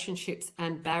relationships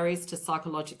and barriers to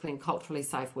psychologically and culturally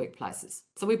safe workplaces.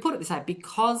 So we put it this way,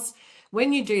 because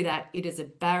when you do that, it is a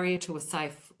barrier to a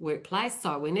safe workplace.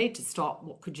 So we need to stop.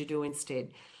 What could you do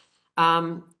instead?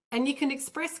 And you can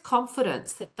express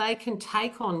confidence that they can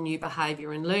take on new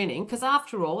behaviour and learning, because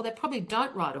after all, they probably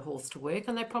don't ride a horse to work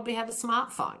and they probably have a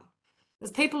smartphone.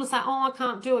 There's people who say, oh, I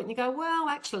can't do it. And you go, well,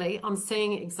 actually, I'm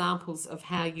seeing examples of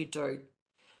how you do.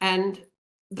 And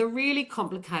the really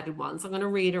complicated ones, I'm going to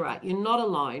reiterate, you're not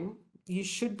alone. You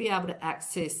should be able to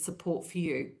access support for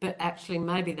you, but actually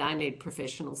maybe they need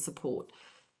professional support,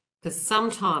 because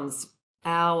sometimes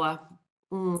our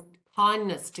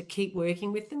kindness to keep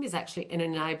working with them is actually an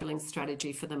enabling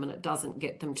strategy for them, and it doesn't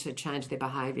get them to change their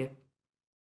behaviour.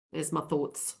 There's my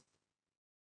thoughts.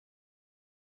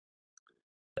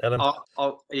 Adam?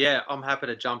 Yeah, I'm happy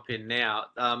to jump in now.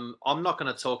 I'm not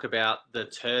going to talk about the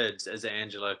turds, as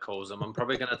Angela calls them. I'm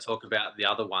probably going to talk about the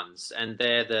other ones, and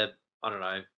they're I don't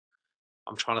know.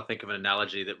 I'm trying to think of an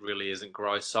analogy that really isn't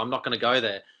gross, so I'm not going to go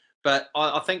there. But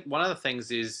I think one of the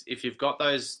things is if you've got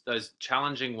those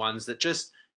challenging ones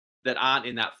that aren't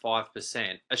in that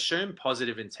 5%, assume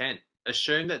positive intent.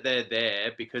 Assume that they're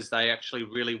there because they actually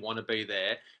really want to be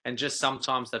there, and just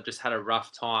sometimes they've just had a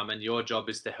rough time, and your job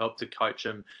is to help to coach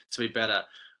them to be better.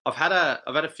 I've had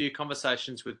a few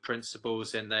conversations with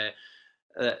principals, and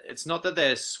it's not that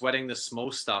they're sweating the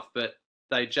small stuff, but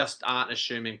they just aren't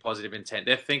assuming positive intent.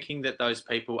 They're thinking that those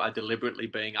people are deliberately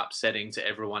being upsetting to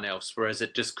everyone else, whereas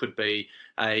it just could be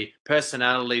a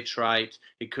personality trait.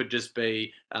 It could just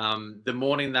be the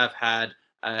morning they've had,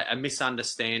 a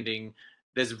misunderstanding.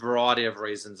 There's a variety of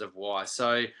reasons of why.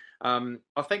 So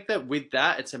I think that with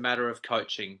that, it's a matter of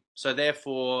coaching. So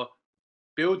therefore,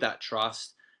 build that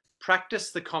trust.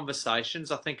 Practice the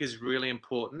conversations, I think, is really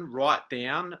important. Write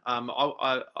down.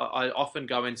 I often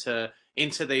go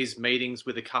into these meetings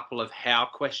with a couple of how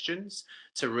questions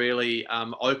to really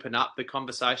open up the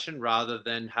conversation rather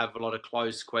than have a lot of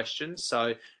closed questions.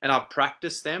 So, and I've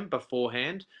practiced them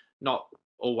beforehand, not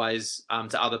always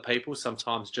to other people,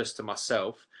 sometimes just to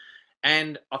myself.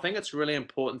 And I think it's really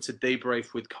important to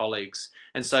debrief with colleagues.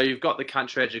 And so you've got the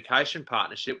Country Education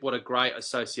Partnership. What a great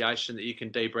association that you can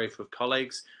debrief with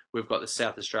colleagues. We've got the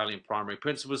South Australian Primary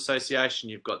Principals Association.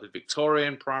 You've got the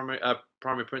Victorian Primary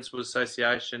Principals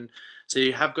Association. So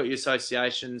you have got your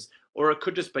associations, or it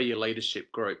could just be your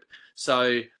leadership group.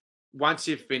 So once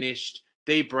you've finished,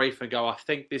 debrief and go, I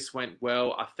think this went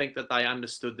well. I think that they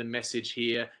understood the message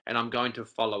here, and I'm going to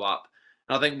follow up.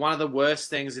 And I think one of the worst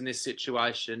things in this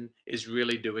situation is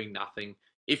really doing nothing.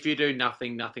 If you do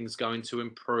nothing, nothing's going to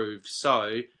improve.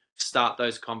 So start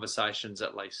those conversations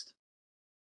at least.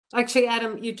 Actually,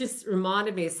 Adam, you just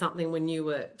reminded me of something when you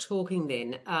were talking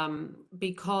then,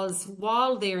 because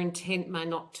while their intent may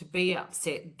not to be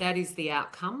upset, that is the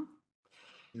outcome.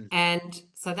 And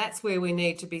so that's where we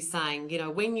need to be saying, you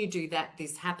know, when you do that,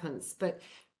 this happens. But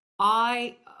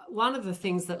one of the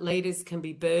things that leaders can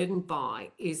be burdened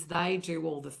by is they do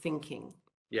all the thinking.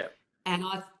 Yeah. And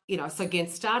so again,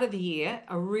 start of the year,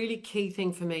 a really key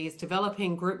thing for me is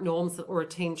developing group norms or a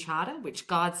team charter, which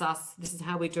guides us. This is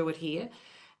how we do it here.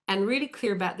 And really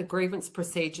clear about the grievance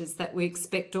procedures that we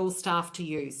expect all staff to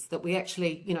use, that we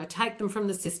actually, take them from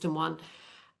the system one.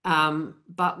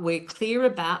 But we're clear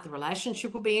about the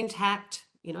relationship will be intact,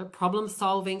 problem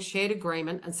solving, shared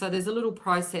agreement. And so there's a little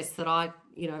process that I,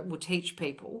 will teach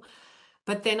people,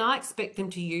 but then I expect them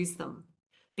to use them,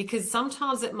 because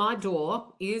sometimes at my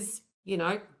door is,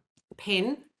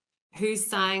 Pen, who's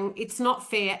saying it's not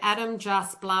fair, Adam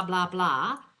just blah, blah,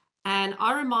 blah. And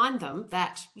I remind them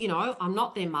that, I'm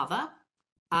not their mother.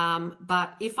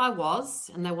 But if I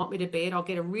was and they want me to be it, I'll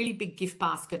get a really big gift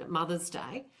basket at Mother's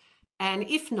Day. And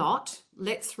if not,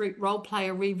 let's role play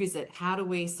a revisit. How do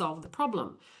we solve the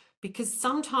problem? Because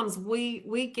sometimes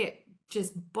we get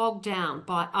just bogged down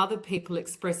by other people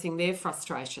expressing their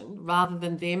frustration rather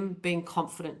than them being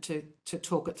confident to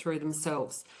talk it through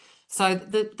themselves. So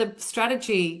the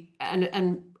strategy,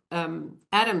 and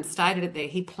Adam stated it there,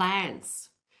 he plans.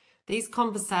 These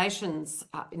conversations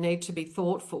need to be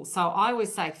thoughtful. So I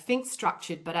always say, think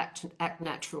structured, but act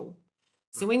natural.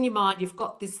 So in your mind, you've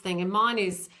got this thing, and mine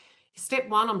is step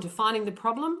one, I'm defining the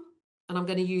problem, and I'm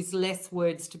going to use less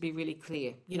words to be really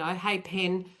clear. Hey,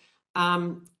 Pen,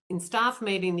 in staff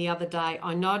meeting the other day,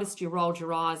 I noticed you rolled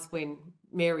your eyes when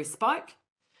Mary spoke.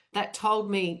 That told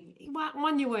me,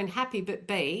 one, you weren't happy, but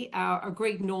B, our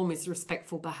agreed norm is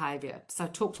respectful behaviour. So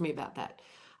talk to me about that.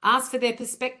 Asked for their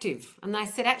perspective, and they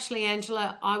said, actually,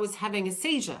 Angela, I was having a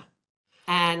seizure,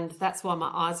 and that's why my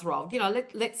eyes rolled.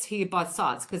 Let's hear both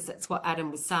sides, because that's what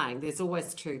Adam was saying. There's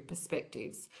always two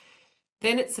perspectives.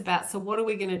 Then it's about, so what are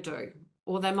we going to do?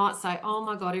 Or they might say, oh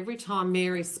my God, every time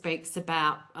Mary speaks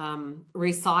about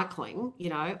recycling,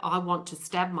 I want to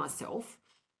stab myself.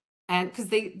 And because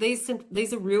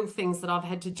these are real things that I've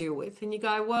had to deal with. And you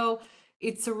go, well,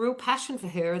 it's a real passion for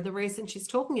her, and the reason she's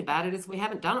talking about it is we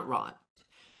haven't done it right.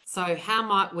 So how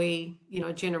might we,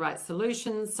 generate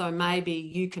solutions? So maybe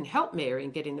you can help Mary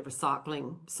in getting the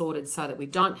recycling sorted so that we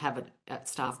don't have it at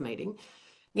staff meeting,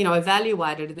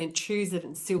 evaluate it and then choose it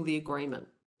and seal the agreement.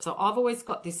 So I've always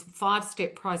got this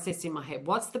 5-step process in my head.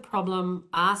 What's the problem?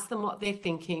 Ask them what they're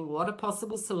thinking. What are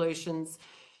possible solutions?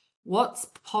 What's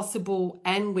possible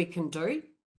and we can do?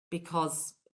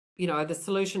 Because, the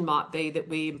solution might be that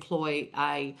we employ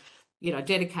a,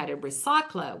 dedicated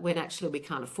recycler when actually we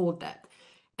can't afford that.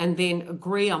 and then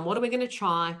agree on what are we going to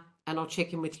try, and I'll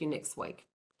check in with you next week.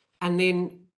 And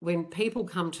then when people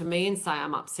come to me and say,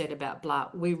 I'm upset about blah,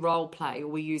 we role play or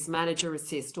we use manager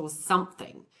assist or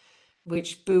something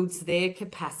which builds their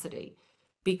capacity,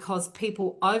 because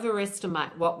people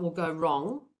overestimate what will go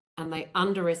wrong and they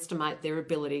underestimate their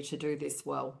ability to do this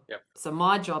well. Yep. So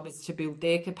my job is to build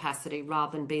their capacity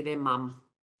rather than be their mum.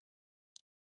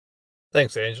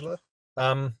 Thanks, Angela.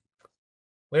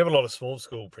 We have a lot of small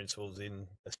school principals in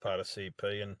as part of CEP,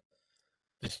 and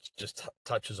this just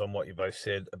touches on what you both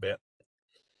said about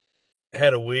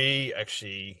how do we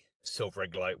actually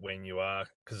self-regulate when you are,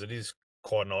 because it is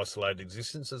quite an isolated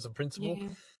existence as a principal, Yeah.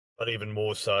 but even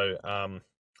more so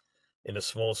in a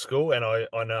small school. And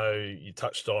I know you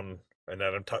touched on, and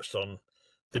Adam touched on,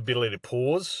 the ability to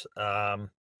pause. That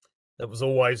was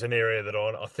always an area that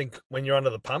I think when you're under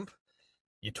the pump,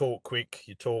 you talk quick,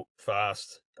 you talk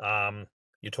fast,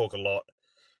 you talk a lot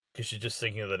because you're just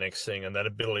thinking of the next thing, and that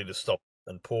ability to stop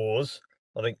and pause.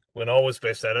 I think when I was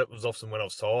best at it was often when I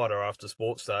was tired or after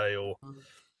sports day or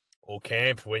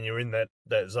camp, when you're in that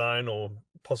zone, or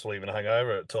possibly even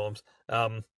hungover at times,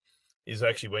 is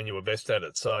actually when you were best at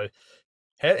it. So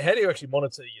how do you actually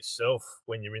monitor yourself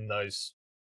when you're in those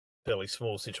fairly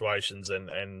small situations and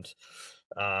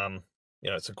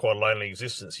it's a quite lonely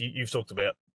existence? You've talked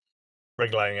about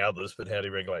regulating others, but how do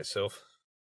you regulate yourself?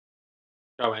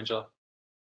 Go, Angela.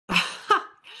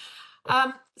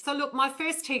 So look, my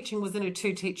first teaching was in a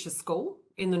 2-teacher school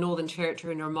in the Northern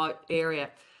Territory in a remote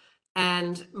area.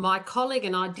 And my colleague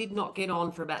and I did not get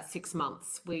on for about 6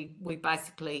 months. We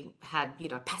basically had,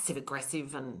 passive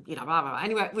aggressive and, blah, blah, blah.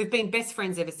 Anyway, we've been best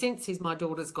friends ever since. He's my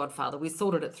daughter's godfather. We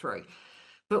sorted it through.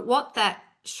 But what that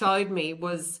showed me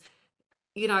was,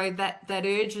 that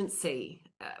urgency,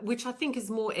 which I think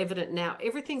is more evident now.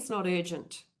 Everything's not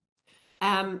urgent.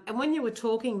 And when you were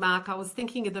talking, Mark, I was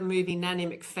thinking of the movie Nanny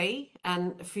McPhee.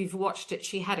 And if you've watched it,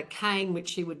 she had a cane which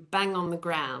she would bang on the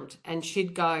ground and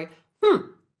she'd go,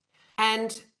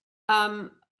 And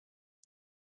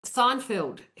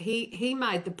Seinfeld, he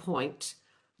made the point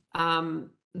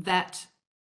that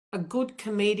a good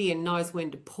comedian knows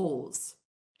when to pause.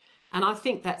 And I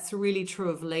think that's really true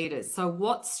of leaders. So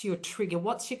what's your trigger?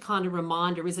 What's your kind of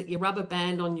reminder? Is it your rubber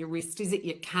band on your wrist? Is it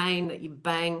your cane that you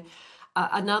bang?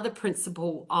 Another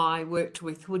principal I worked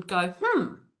with would go,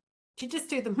 she'd just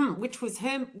do the which was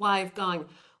her way of going,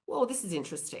 well, this is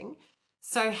interesting.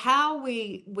 So how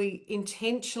we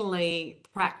intentionally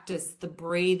practice the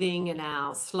breathing and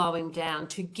our slowing down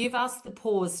to give us the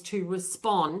pause to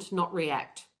respond, not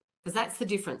react, because that's the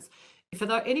difference. If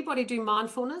anybody do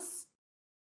mindfulness,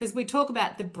 because we talk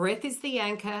about the breath is the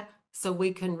anchor, so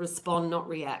we can respond, not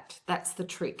react. That's the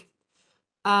trick.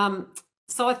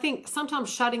 So I think sometimes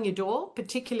shutting your door,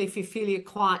 particularly if you feel you're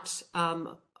quite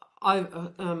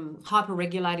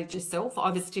hyper-regulated yourself,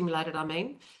 overstimulated,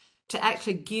 to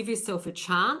actually give yourself a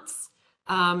chance.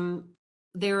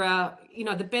 There are,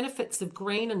 the benefits of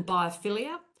green and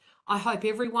biophilia. I hope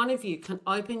every one of you can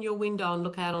open your window and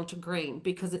look out onto green,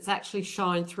 because it's actually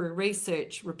shown through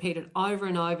research repeated over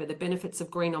and over the benefits of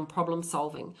green on problem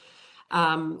solving.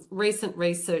 Recent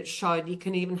research showed you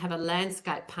can even have a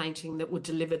landscape painting that would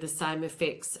deliver the same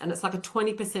effects. And it's like a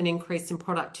 20% increase in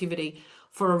productivity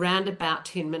for around about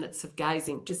 10 minutes of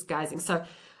just gazing. So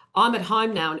I'm at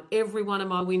home now and every one of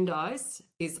my windows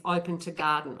is open to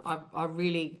garden. I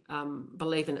really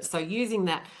believe in it. So using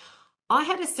that, I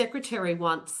had a secretary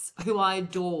once who I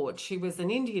adored. She was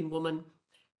an Indian woman,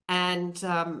 and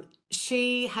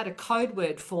she had a code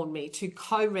word for me to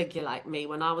co-regulate me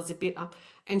when I was a bit up.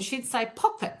 And she'd say,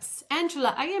 pockets.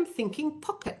 Angela, I am thinking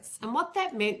pockets. And what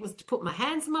that meant was to put my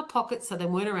hands in my pockets so they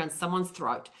weren't around someone's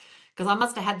throat, because I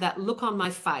must have had that look on my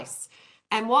face.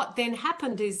 And what then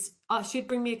happened is she'd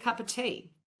bring me a cup of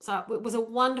tea. So it was a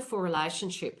wonderful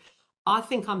relationship. I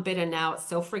think I'm better now at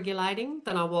self-regulating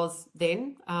than I was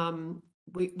then.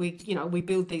 We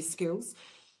build these skills.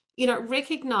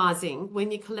 Recognizing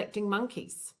when you're collecting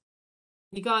monkeys.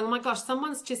 You're going, oh my gosh,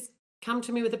 someone's just come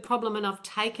to me with a problem and I've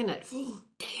taken it. Oh,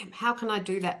 damn, how can I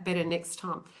do that better next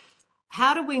time?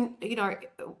 How do we,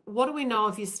 what do we know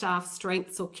of your staff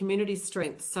strengths or community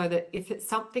strengths, so that if it's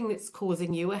something that's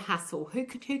causing you a hassle, who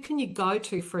can you go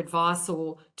to for advice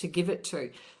or to give it to?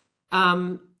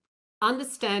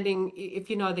 Understanding if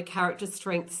you know the character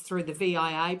strengths through the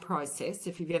VIA process,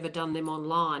 if you've ever done them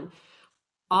online.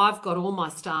 I've got all my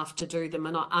staff to do them,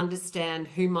 and I understand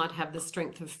who might have the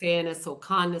strength of fairness or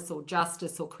kindness or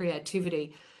justice or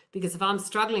creativity, because if I'm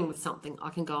struggling with something, I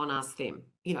can go and ask them.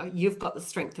 You've got the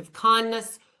strength of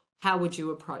kindness. How would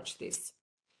you approach this?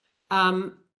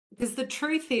 Because the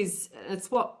truth is,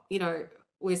 it's what,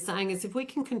 we're saying is if we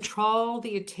can control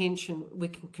the attention, we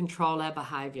can control our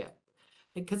behaviour,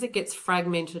 because it gets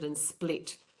fragmented and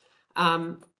split.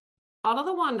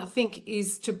 Another one I think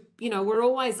is to, we're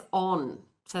always on.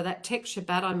 So that tech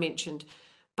Shabbat I mentioned,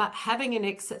 but having an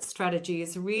exit strategy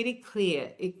is really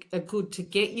clear, good to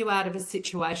get you out of a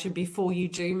situation before you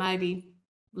do maybe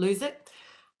lose it.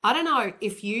 I don't know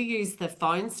if you use the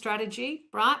phone strategy,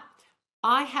 right?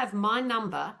 I have my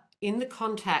number in the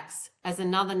contacts as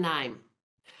another name.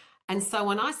 And so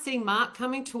when I see Mark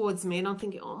coming towards me and I'm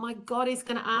thinking, oh my God, he's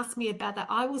going to ask me about that,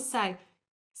 I'll say,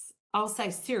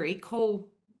 Siri, call,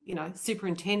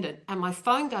 superintendent, and my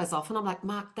phone goes off and I'm like,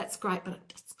 Mark, that's great, but it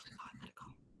just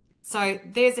so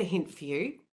there's a hint for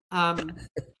you. I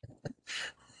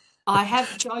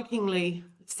have jokingly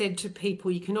said to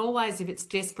people, you can always, if it's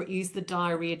desperate, use the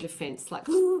diarrhea defense, like,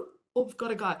 oh, I've got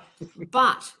to go.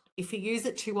 But if you use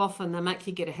it too often, they make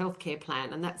you get a healthcare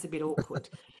plan, and that's a bit awkward.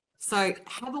 So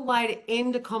have a way to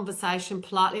end a conversation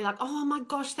politely, like, oh my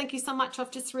gosh, thank you so much.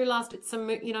 I've just realized it's a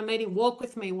meeting, walk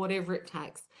with me, whatever it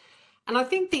takes. And I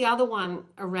think the other one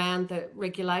around the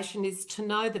regulation is to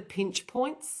know the pinch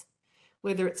points,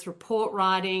 whether it's report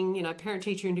writing,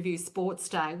 parent-teacher interviews, sports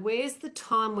day. Where's the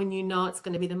time when you know it's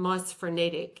going to be the most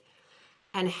frenetic?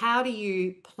 And how do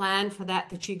you plan for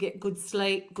that you get good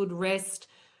sleep, good rest?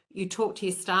 You talk to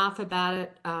your staff about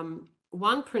it.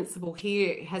 One principal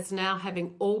here has now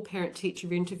having all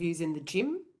parent-teacher interviews in the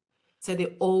gym. So they're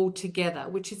all together,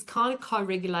 which is kind of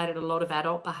co-regulated a lot of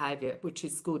adult behaviour, which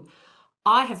is good.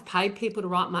 I have paid people to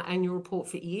write my annual report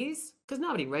for years because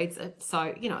nobody reads it.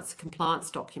 So, it's a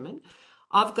compliance document.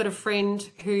 I've got a friend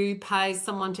who pays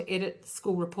someone to edit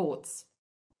school reports.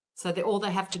 So all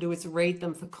they have to do is read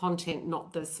them for content,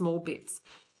 not the small bits.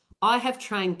 I have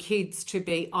trained kids to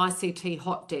be ICT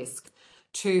hot desk,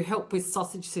 to help with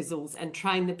sausage sizzles and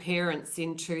train the parents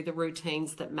into the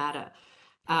routines that matter.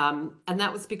 And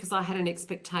that was because I had an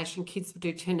expectation kids would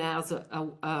do 10 hours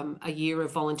a year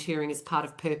of volunteering as part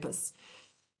of purpose.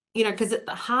 Because at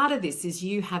the heart of this is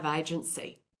you have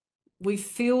agency. We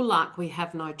feel like we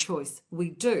have no choice.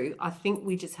 We do. I think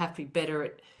we just have to be better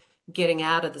at getting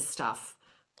out of the stuff.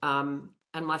 And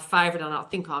my favourite,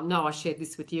 and I shared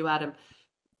this with you, Adam,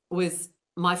 was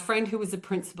my friend who was a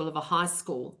principal of a high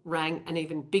school rang an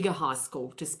even bigger high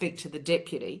school to speak to the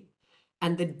deputy.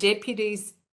 And the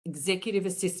deputy's executive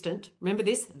assistant, remember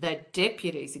this, the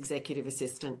deputy's executive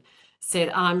assistant said,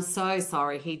 I'm so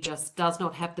sorry, he just does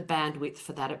not have the bandwidth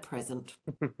for that at present.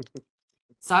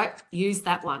 So use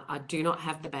that one. I do not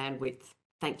have the bandwidth.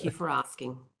 Thank you for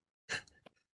asking.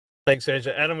 Thanks,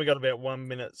 Angela. Adam, we got about 1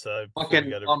 minute, so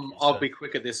I'll be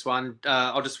quick at this one.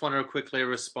 I just want to quickly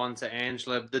respond to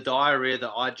Angela. The diarrhea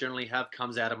that I generally have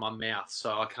comes out of my mouth,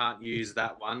 so I can't use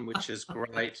that one, which is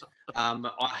great.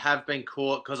 I have been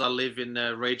caught because I live in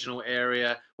the regional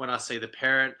area. When I see the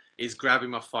parent is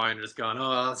grabbing my phone and just going,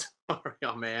 "Oh, sorry,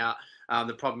 I'm out."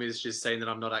 The problem is just seeing that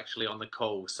I'm not actually on the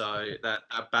call, so that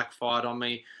backfired on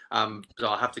me. So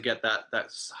I'll have to get that.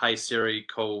 That's "Hey Siri,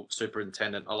 call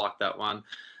superintendent." I like that one.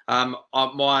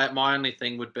 My only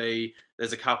thing would be,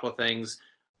 there's a couple of things.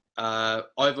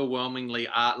 Overwhelmingly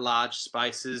large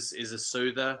spaces is a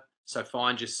soother. So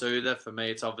find your soother. For me,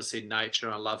 it's obviously nature.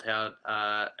 I love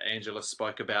how Angela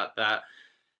spoke about that.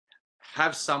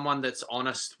 Have someone that's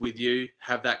honest with you.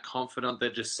 Have that confidant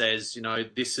that just says,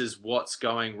 this is what's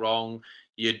going wrong.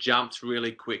 You jumped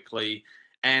really quickly.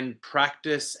 And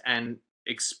practice and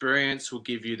experience will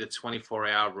give you the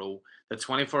 24-hour rule. The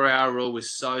 24-hour rule is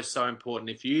so, so important.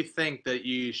 If you think that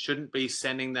you shouldn't be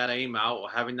sending that email or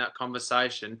having that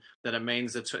conversation, then it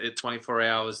means that 24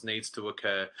 hours needs to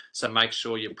occur. So make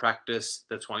sure you practice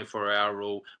the 24-hour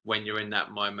rule when you're in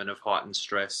that moment of heightened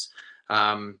stress.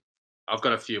 I've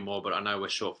got a few more, but I know we're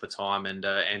short for time, and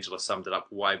Angela summed it up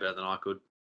way better than I could.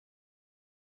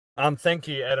 Thank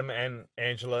you, Adam and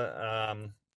Angela.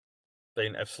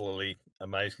 Been absolutely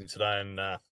amazing today, and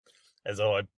as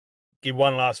I give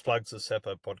one last plug to the CEP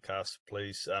podcast,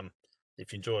 please,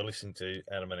 if you enjoy listening to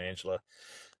Adam and Angela,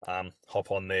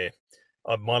 hop on there.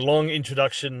 My long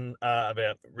introduction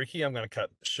about Ricky, I'm going to cut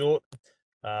short.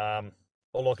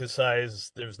 All I can say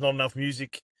is there's not enough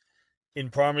music in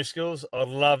primary schools. I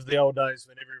loved the old days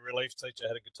when every relief teacher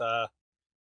had a guitar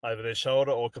over their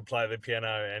shoulder or could play the piano,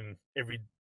 and every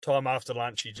time after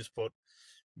lunch you just put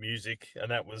music, and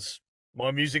that was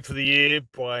my music for the year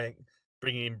by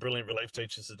bringing in brilliant relief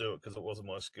teachers to do it, because it wasn't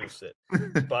my skill set.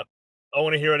 But I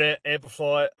want to hear it.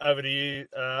 Amplify. Over to you,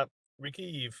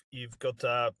 Ricky. You've got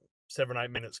 7 or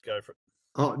 8 minutes. Go for it.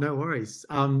 Oh, no worries.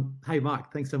 Hey,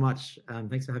 Mark, thanks so much.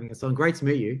 Thanks for having us on. Great to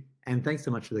meet you. And thanks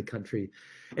so much for the Country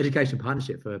Education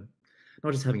Partnership for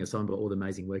not just having us on, but all the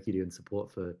amazing work you do and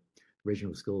support for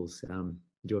regional schools.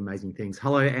 Do amazing things.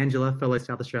 Hello, Angela, fellow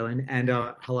South Australian, and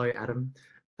hello, Adam,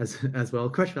 as well.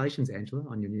 Congratulations, Angela,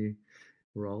 on your new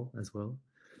role as well.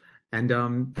 And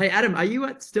hey, Adam, are you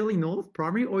at Stirling North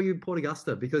Primary or are you Port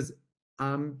Augusta? Because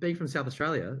being from South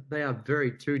Australia, they are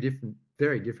very different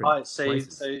Right,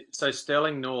 places. so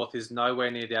Stirling North is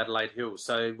nowhere near the Adelaide Hills.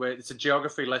 So it's a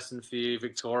geography lesson for you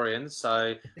Victorians.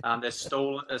 So there's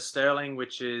Stirling,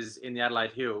 which is in the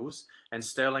Adelaide Hills, and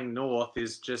Stirling North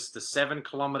is just a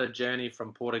 7-kilometre journey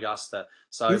from Port Augusta.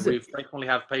 So we frequently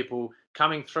have people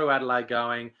coming through Adelaide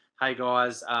going, hey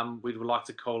guys, we would like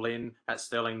to call in at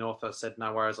Stirling North. I said,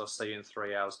 no worries, I'll see you in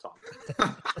 3 hours'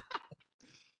 time.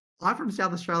 I'm from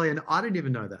South Australia and I didn't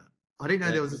even know that. I didn't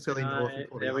know there was a Stirling North in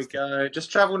Port Augusta. There we go.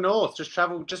 Just travel north. Just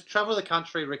travel the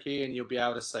country, Ricky, and you'll be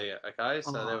able to see it. Okay,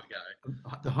 so there we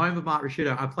go. The home of Mark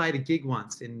Rashudo. I played a gig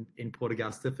once in Port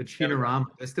Augusta for Tunarama.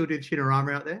 They still do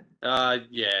Tunarama out there?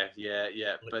 Yeah.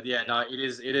 But yeah, no, it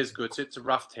is good. So it's a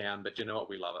rough town, but you know what?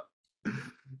 We love it.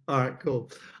 All right, cool.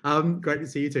 Great to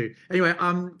see you too. Anyway,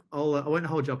 I won't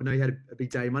hold you up. I know you had a big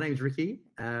day. My name is Ricky,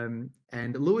 and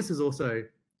Lewis is also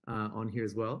on here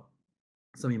as well.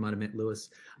 Some of you might have met Lewis.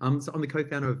 So I'm the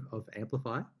co-founder of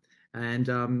Amplify, and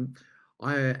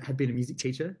I have been a music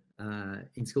teacher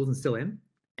in schools and still am.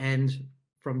 And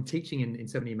from teaching in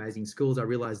so many amazing schools, I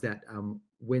realized that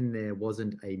when there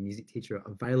wasn't a music teacher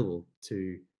available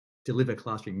to deliver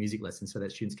classroom music lessons so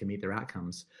that students can meet their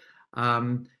outcomes,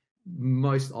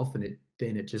 most often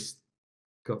it just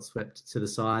got swept to the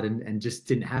side and just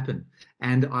didn't happen.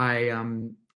 And I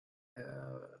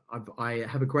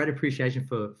have a great appreciation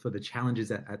for the challenges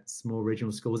at small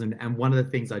regional schools, and one of the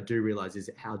things I do realize is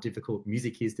how difficult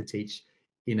music is to teach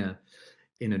in a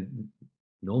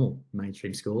normal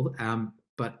mainstream school,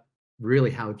 but really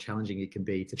how challenging it can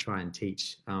be to try and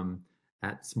teach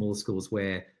at smaller schools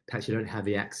where perhaps you don't have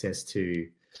the access to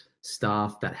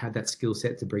staff that have that skill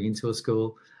set to bring into a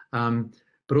school,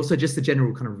 but also just the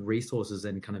general kind of resources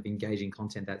and kind of engaging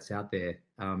content that's out there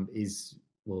is,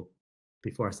 well,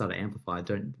 before I started Amplify, I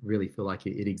don't really feel like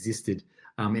it existed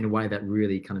in a way that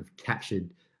really kind of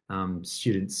captured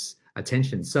students'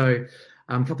 attention. So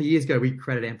a couple of years ago, we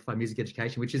created Amplify Music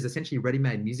Education, which is essentially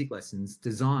ready-made music lessons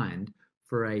designed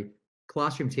for a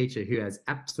classroom teacher who has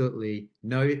absolutely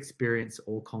no experience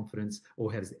or confidence,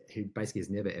 or who basically has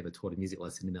never ever taught a music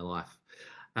lesson in their life,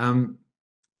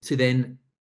 to then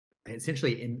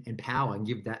essentially empower and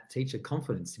give that teacher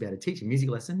confidence to be able to teach a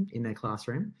music lesson in their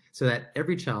classroom, so that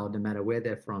every child, no matter where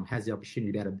they're from, has the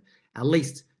opportunity to be able to, at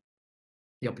least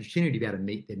the opportunity to be able to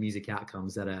meet their music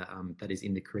outcomes that are that is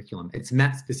in the curriculum. It's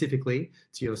mapped specifically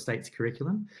to your state's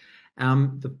curriculum.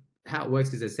 How it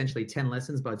works is essentially 10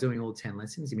 lessons. By doing all 10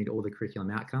 lessons, you meet all the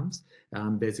curriculum outcomes.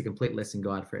 There's a complete lesson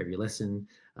guide for every lesson.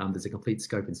 There's a complete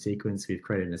scope and sequence. We've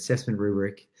created an assessment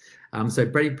rubric. So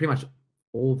pretty much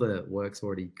all the work's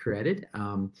already created.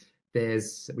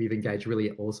 We've engaged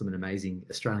really awesome and amazing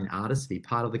Australian artists to be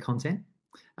part of the content.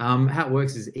 How it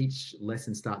works is each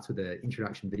lesson starts with an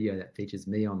introduction video that features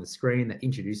me on the screen that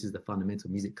introduces the fundamental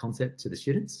music concept to the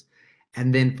students.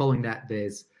 And then following that,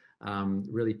 there's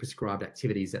really prescribed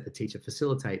activities that the teacher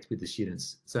facilitates with the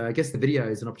students. So I guess the video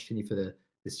is an opportunity for the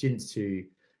students to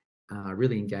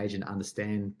really engage and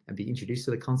understand and be introduced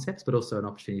to the concepts, but also an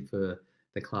opportunity for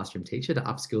the classroom teacher to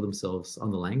upskill themselves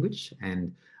on the language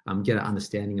and get an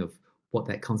understanding of what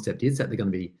that concept is that they're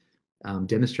going to be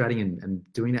demonstrating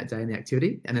and doing that day in the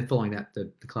activity. And then following that,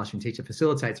 the classroom teacher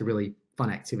facilitates a really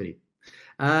fun activity.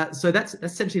 So that's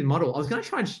essentially the model. I was going to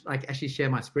try and actually share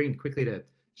my screen quickly to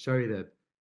show you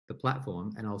the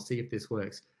platform, and I'll see if this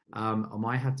works. I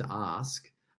might have to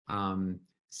ask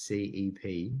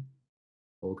CEP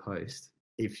or host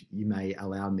if you may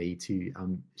allow me to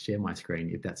share my screen,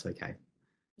 if that's okay.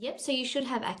 Yep, so you should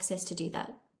have access to do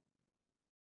that.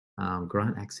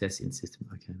 Grant access in system.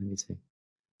 Okay, let me see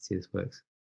if this works,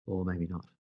 or maybe not.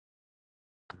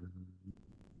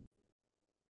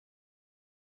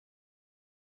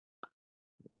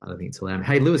 I don't think it's allowed.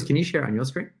 Hey, Lewis, can you share it on your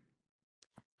screen?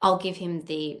 I'll give him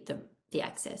the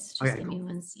access. Just Okay, give me cool.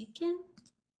 1 second.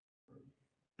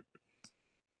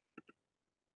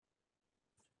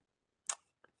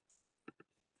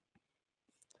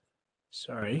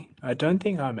 Sorry, I don't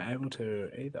think I'm able to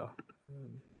either.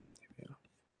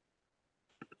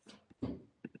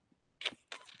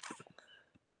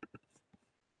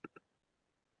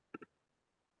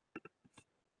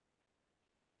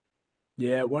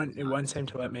 Yeah, it won't seem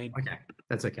to let me. Okay,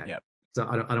 that's okay. Yep. So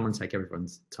I don't want to take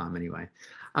everyone's time anyway.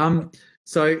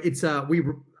 So it's we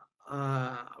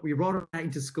rolled it out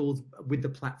into schools with the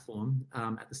platform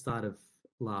at the start of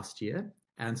last year,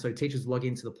 and so teachers log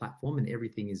into the platform and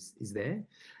everything is there.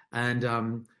 And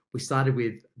we started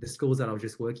with the schools that I was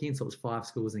just working in. So it was 5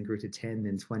 schools and grew to 10,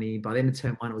 then 20. By the end of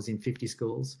term 1, it was in 50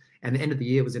 schools. And the end of the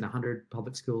year was in 100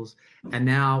 public schools. And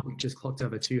now we've just clocked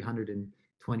over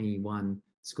 221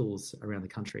 schools around the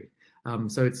country.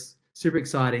 So it's super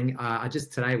exciting. I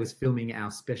just today was filming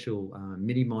our special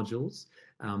mini modules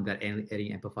that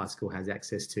any Amplify school has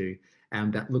access to,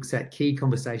 that looks at key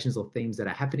conversations or themes that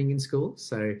are happening in schools.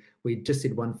 So we just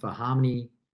did one for Harmony,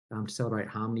 to celebrate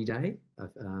Harmony Day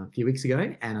a few weeks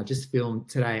ago. And I just filmed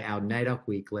today our NAIDOC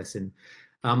Week lesson.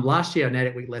 Last year, our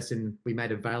NAIDOC Week lesson, we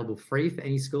made available free for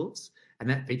any schools, and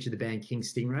that featured the band King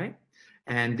Stingray.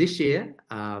 And this year,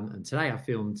 and today I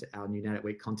filmed our new NAIDOC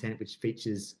Week content, which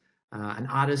features an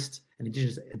artist, an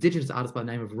Indigenous artist by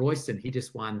the name of Royston. He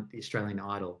just won the Australian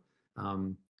Idol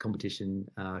competition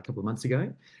a couple of months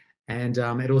ago. And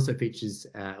it also features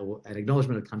an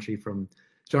acknowledgement of country from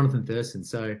Jonathan Thurston.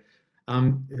 So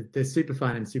they're super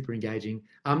fun and super engaging.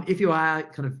 If you are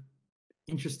kind of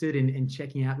interested in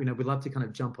checking out, we'd love to kind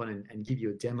of jump on and give you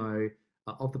a demo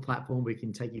of the platform. We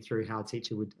can take you through how a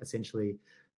teacher would essentially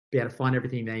be able to find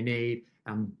everything they need,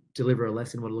 deliver a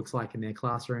lesson, what it looks like in their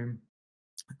classroom.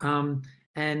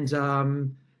 And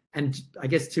I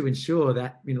guess to ensure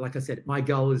that, like I said, my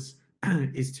goal is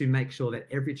to make sure that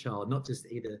every child, not just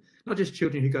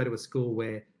children who go to a school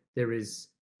where there is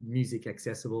music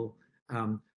accessible,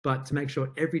 but to make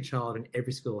sure every child in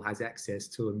every school has access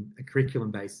to a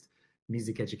curriculum-based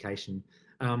music education,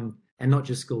 and not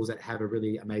just schools that have a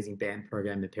really amazing band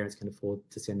program that parents can afford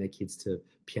to send their kids to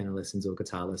piano lessons or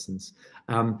guitar lessons.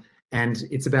 And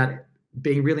it's about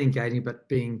being really engaging, but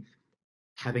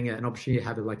having an opportunity to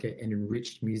have an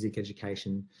enriched music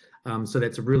education. So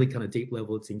that's a really kind of deep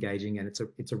level, it's engaging, and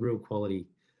it's a real quality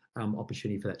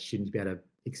opportunity for that student to be able to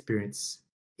experience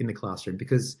in the classroom,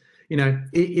 because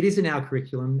it is in our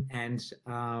curriculum, and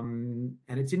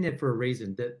it's in there for a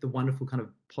reason. The wonderful kind of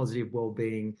positive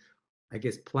well-being, I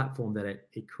guess, platform that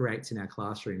it creates in our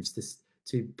classrooms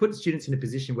to put students in a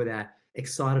position where they're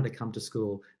excited to come to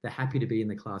school, they're happy to be in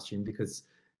the classroom, because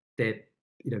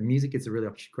music is a really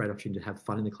great opportunity to have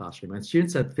fun in the classroom. And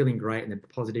students are feeling great and they're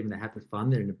positive and they're having fun,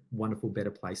 they're in a wonderful,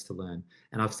 better place to learn.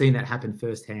 And I've seen that happen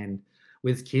firsthand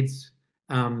with kids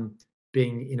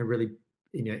being in a really,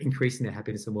 increasing their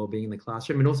happiness and well-being in the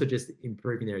classroom, and also just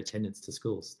improving their attendance to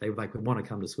schools. They would want to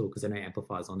come to school because they know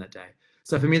Amplify's on that day.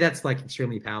 So for me, that's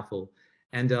extremely powerful.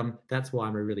 And that's why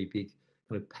I'm a really big,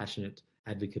 kind of passionate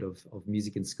advocate of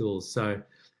music in schools. So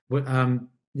I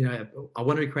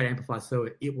wanted to create Amplify so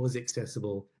it was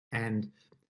accessible, and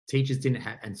teachers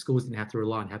and schools didn't have to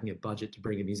rely on having a budget to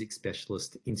bring a music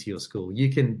specialist into your school.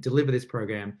 You can deliver this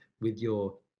program with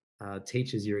your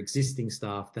teachers, your existing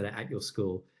staff that are at your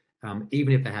school,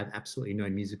 even if they have absolutely no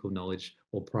musical knowledge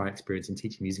or prior experience in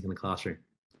teaching music in the classroom.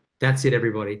 That's it,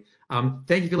 everybody.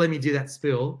 Thank you for letting me do that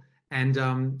spill, and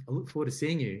I look forward to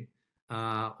seeing you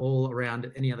all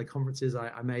around any other conferences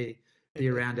I may be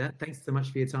around at. Thanks so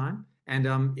much for your time. And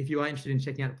if you are interested in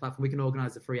checking out the platform, we can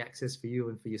organise a free access for you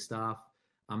and for your staff.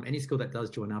 Any school that does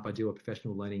join up, I do a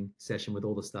professional learning session with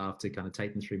all the staff to kind of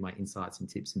take them through my insights and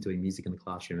tips in doing music in the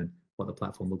classroom and what the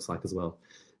platform looks like as well.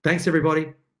 Thanks,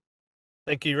 everybody.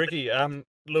 Thank you, Ricky.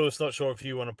 Lewis, not sure if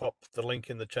you want to pop the link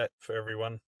in the chat for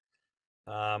everyone.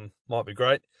 Might be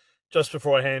great. Just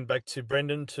before I hand back to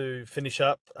Brendan to finish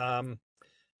up,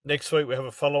 next week we have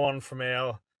a follow-on from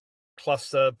our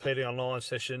cluster PD Online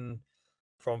session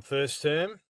from first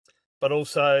term, but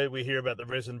also we hear about the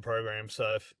resin program.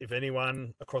 So if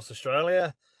anyone across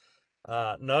Australia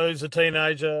knows a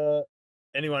teenager,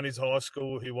 anyone who's high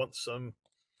school who wants some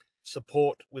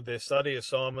support with their study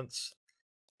assignments,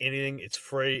 anything, it's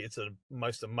free. It's a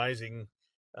most amazing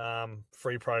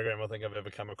free program I think I've ever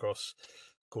come across,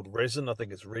 called Resin. I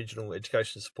think it's Regional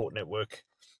Education Support Network.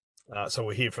 So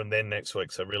we'll hear from them next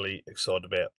week. So really excited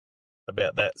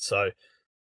about that. So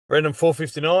Brendan,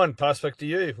 4:59, pass back to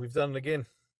you. We've done it again.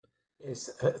 Yes,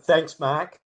 thanks,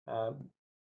 Mark. And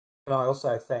I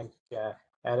also thank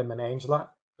Adam and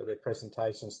Angela for their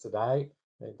presentations today,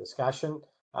 their discussion.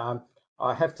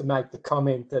 I have to make the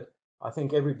comment that I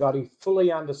think everybody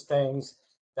fully understands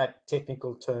that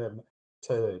technical term,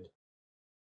 turd.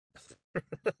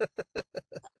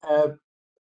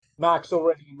 Mark's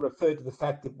already referred to the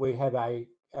fact that we have a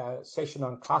session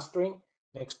on clustering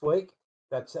next week.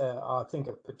 That's, I think,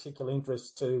 of particular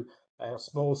interest to our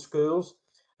small schools.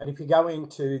 And if you go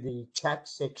into the chat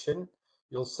section,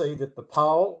 you'll see that the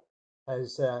poll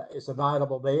is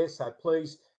available there. So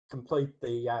please complete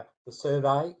the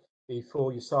survey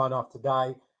before you sign off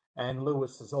today. And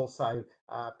Lewis has also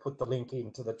put the link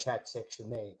into the chat section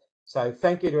there. So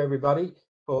thank you to everybody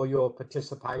for your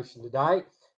participation today,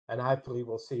 and hopefully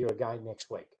we'll see you again next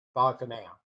week. Bye for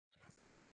now.